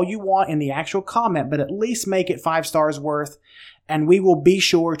us all you want in the actual comment, but at least make it 5 stars worth, and we will be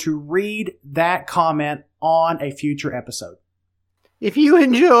sure to read that comment on a future episode. If you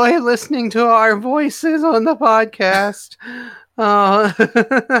enjoy listening to our voices on the podcast, well,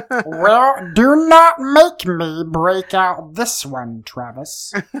 do not make me break out this one,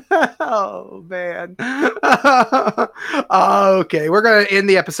 Travis. Oh, man. Okay, we're going to end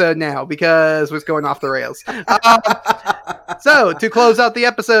the episode now because it's going off the rails. So, to close out the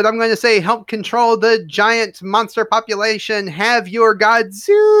episode, I'm going to say, help control the giant monster population. Have your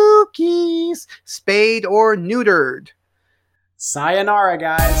Godzookies spayed or neutered. Sayonara,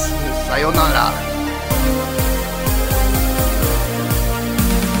 guys. Sayonara.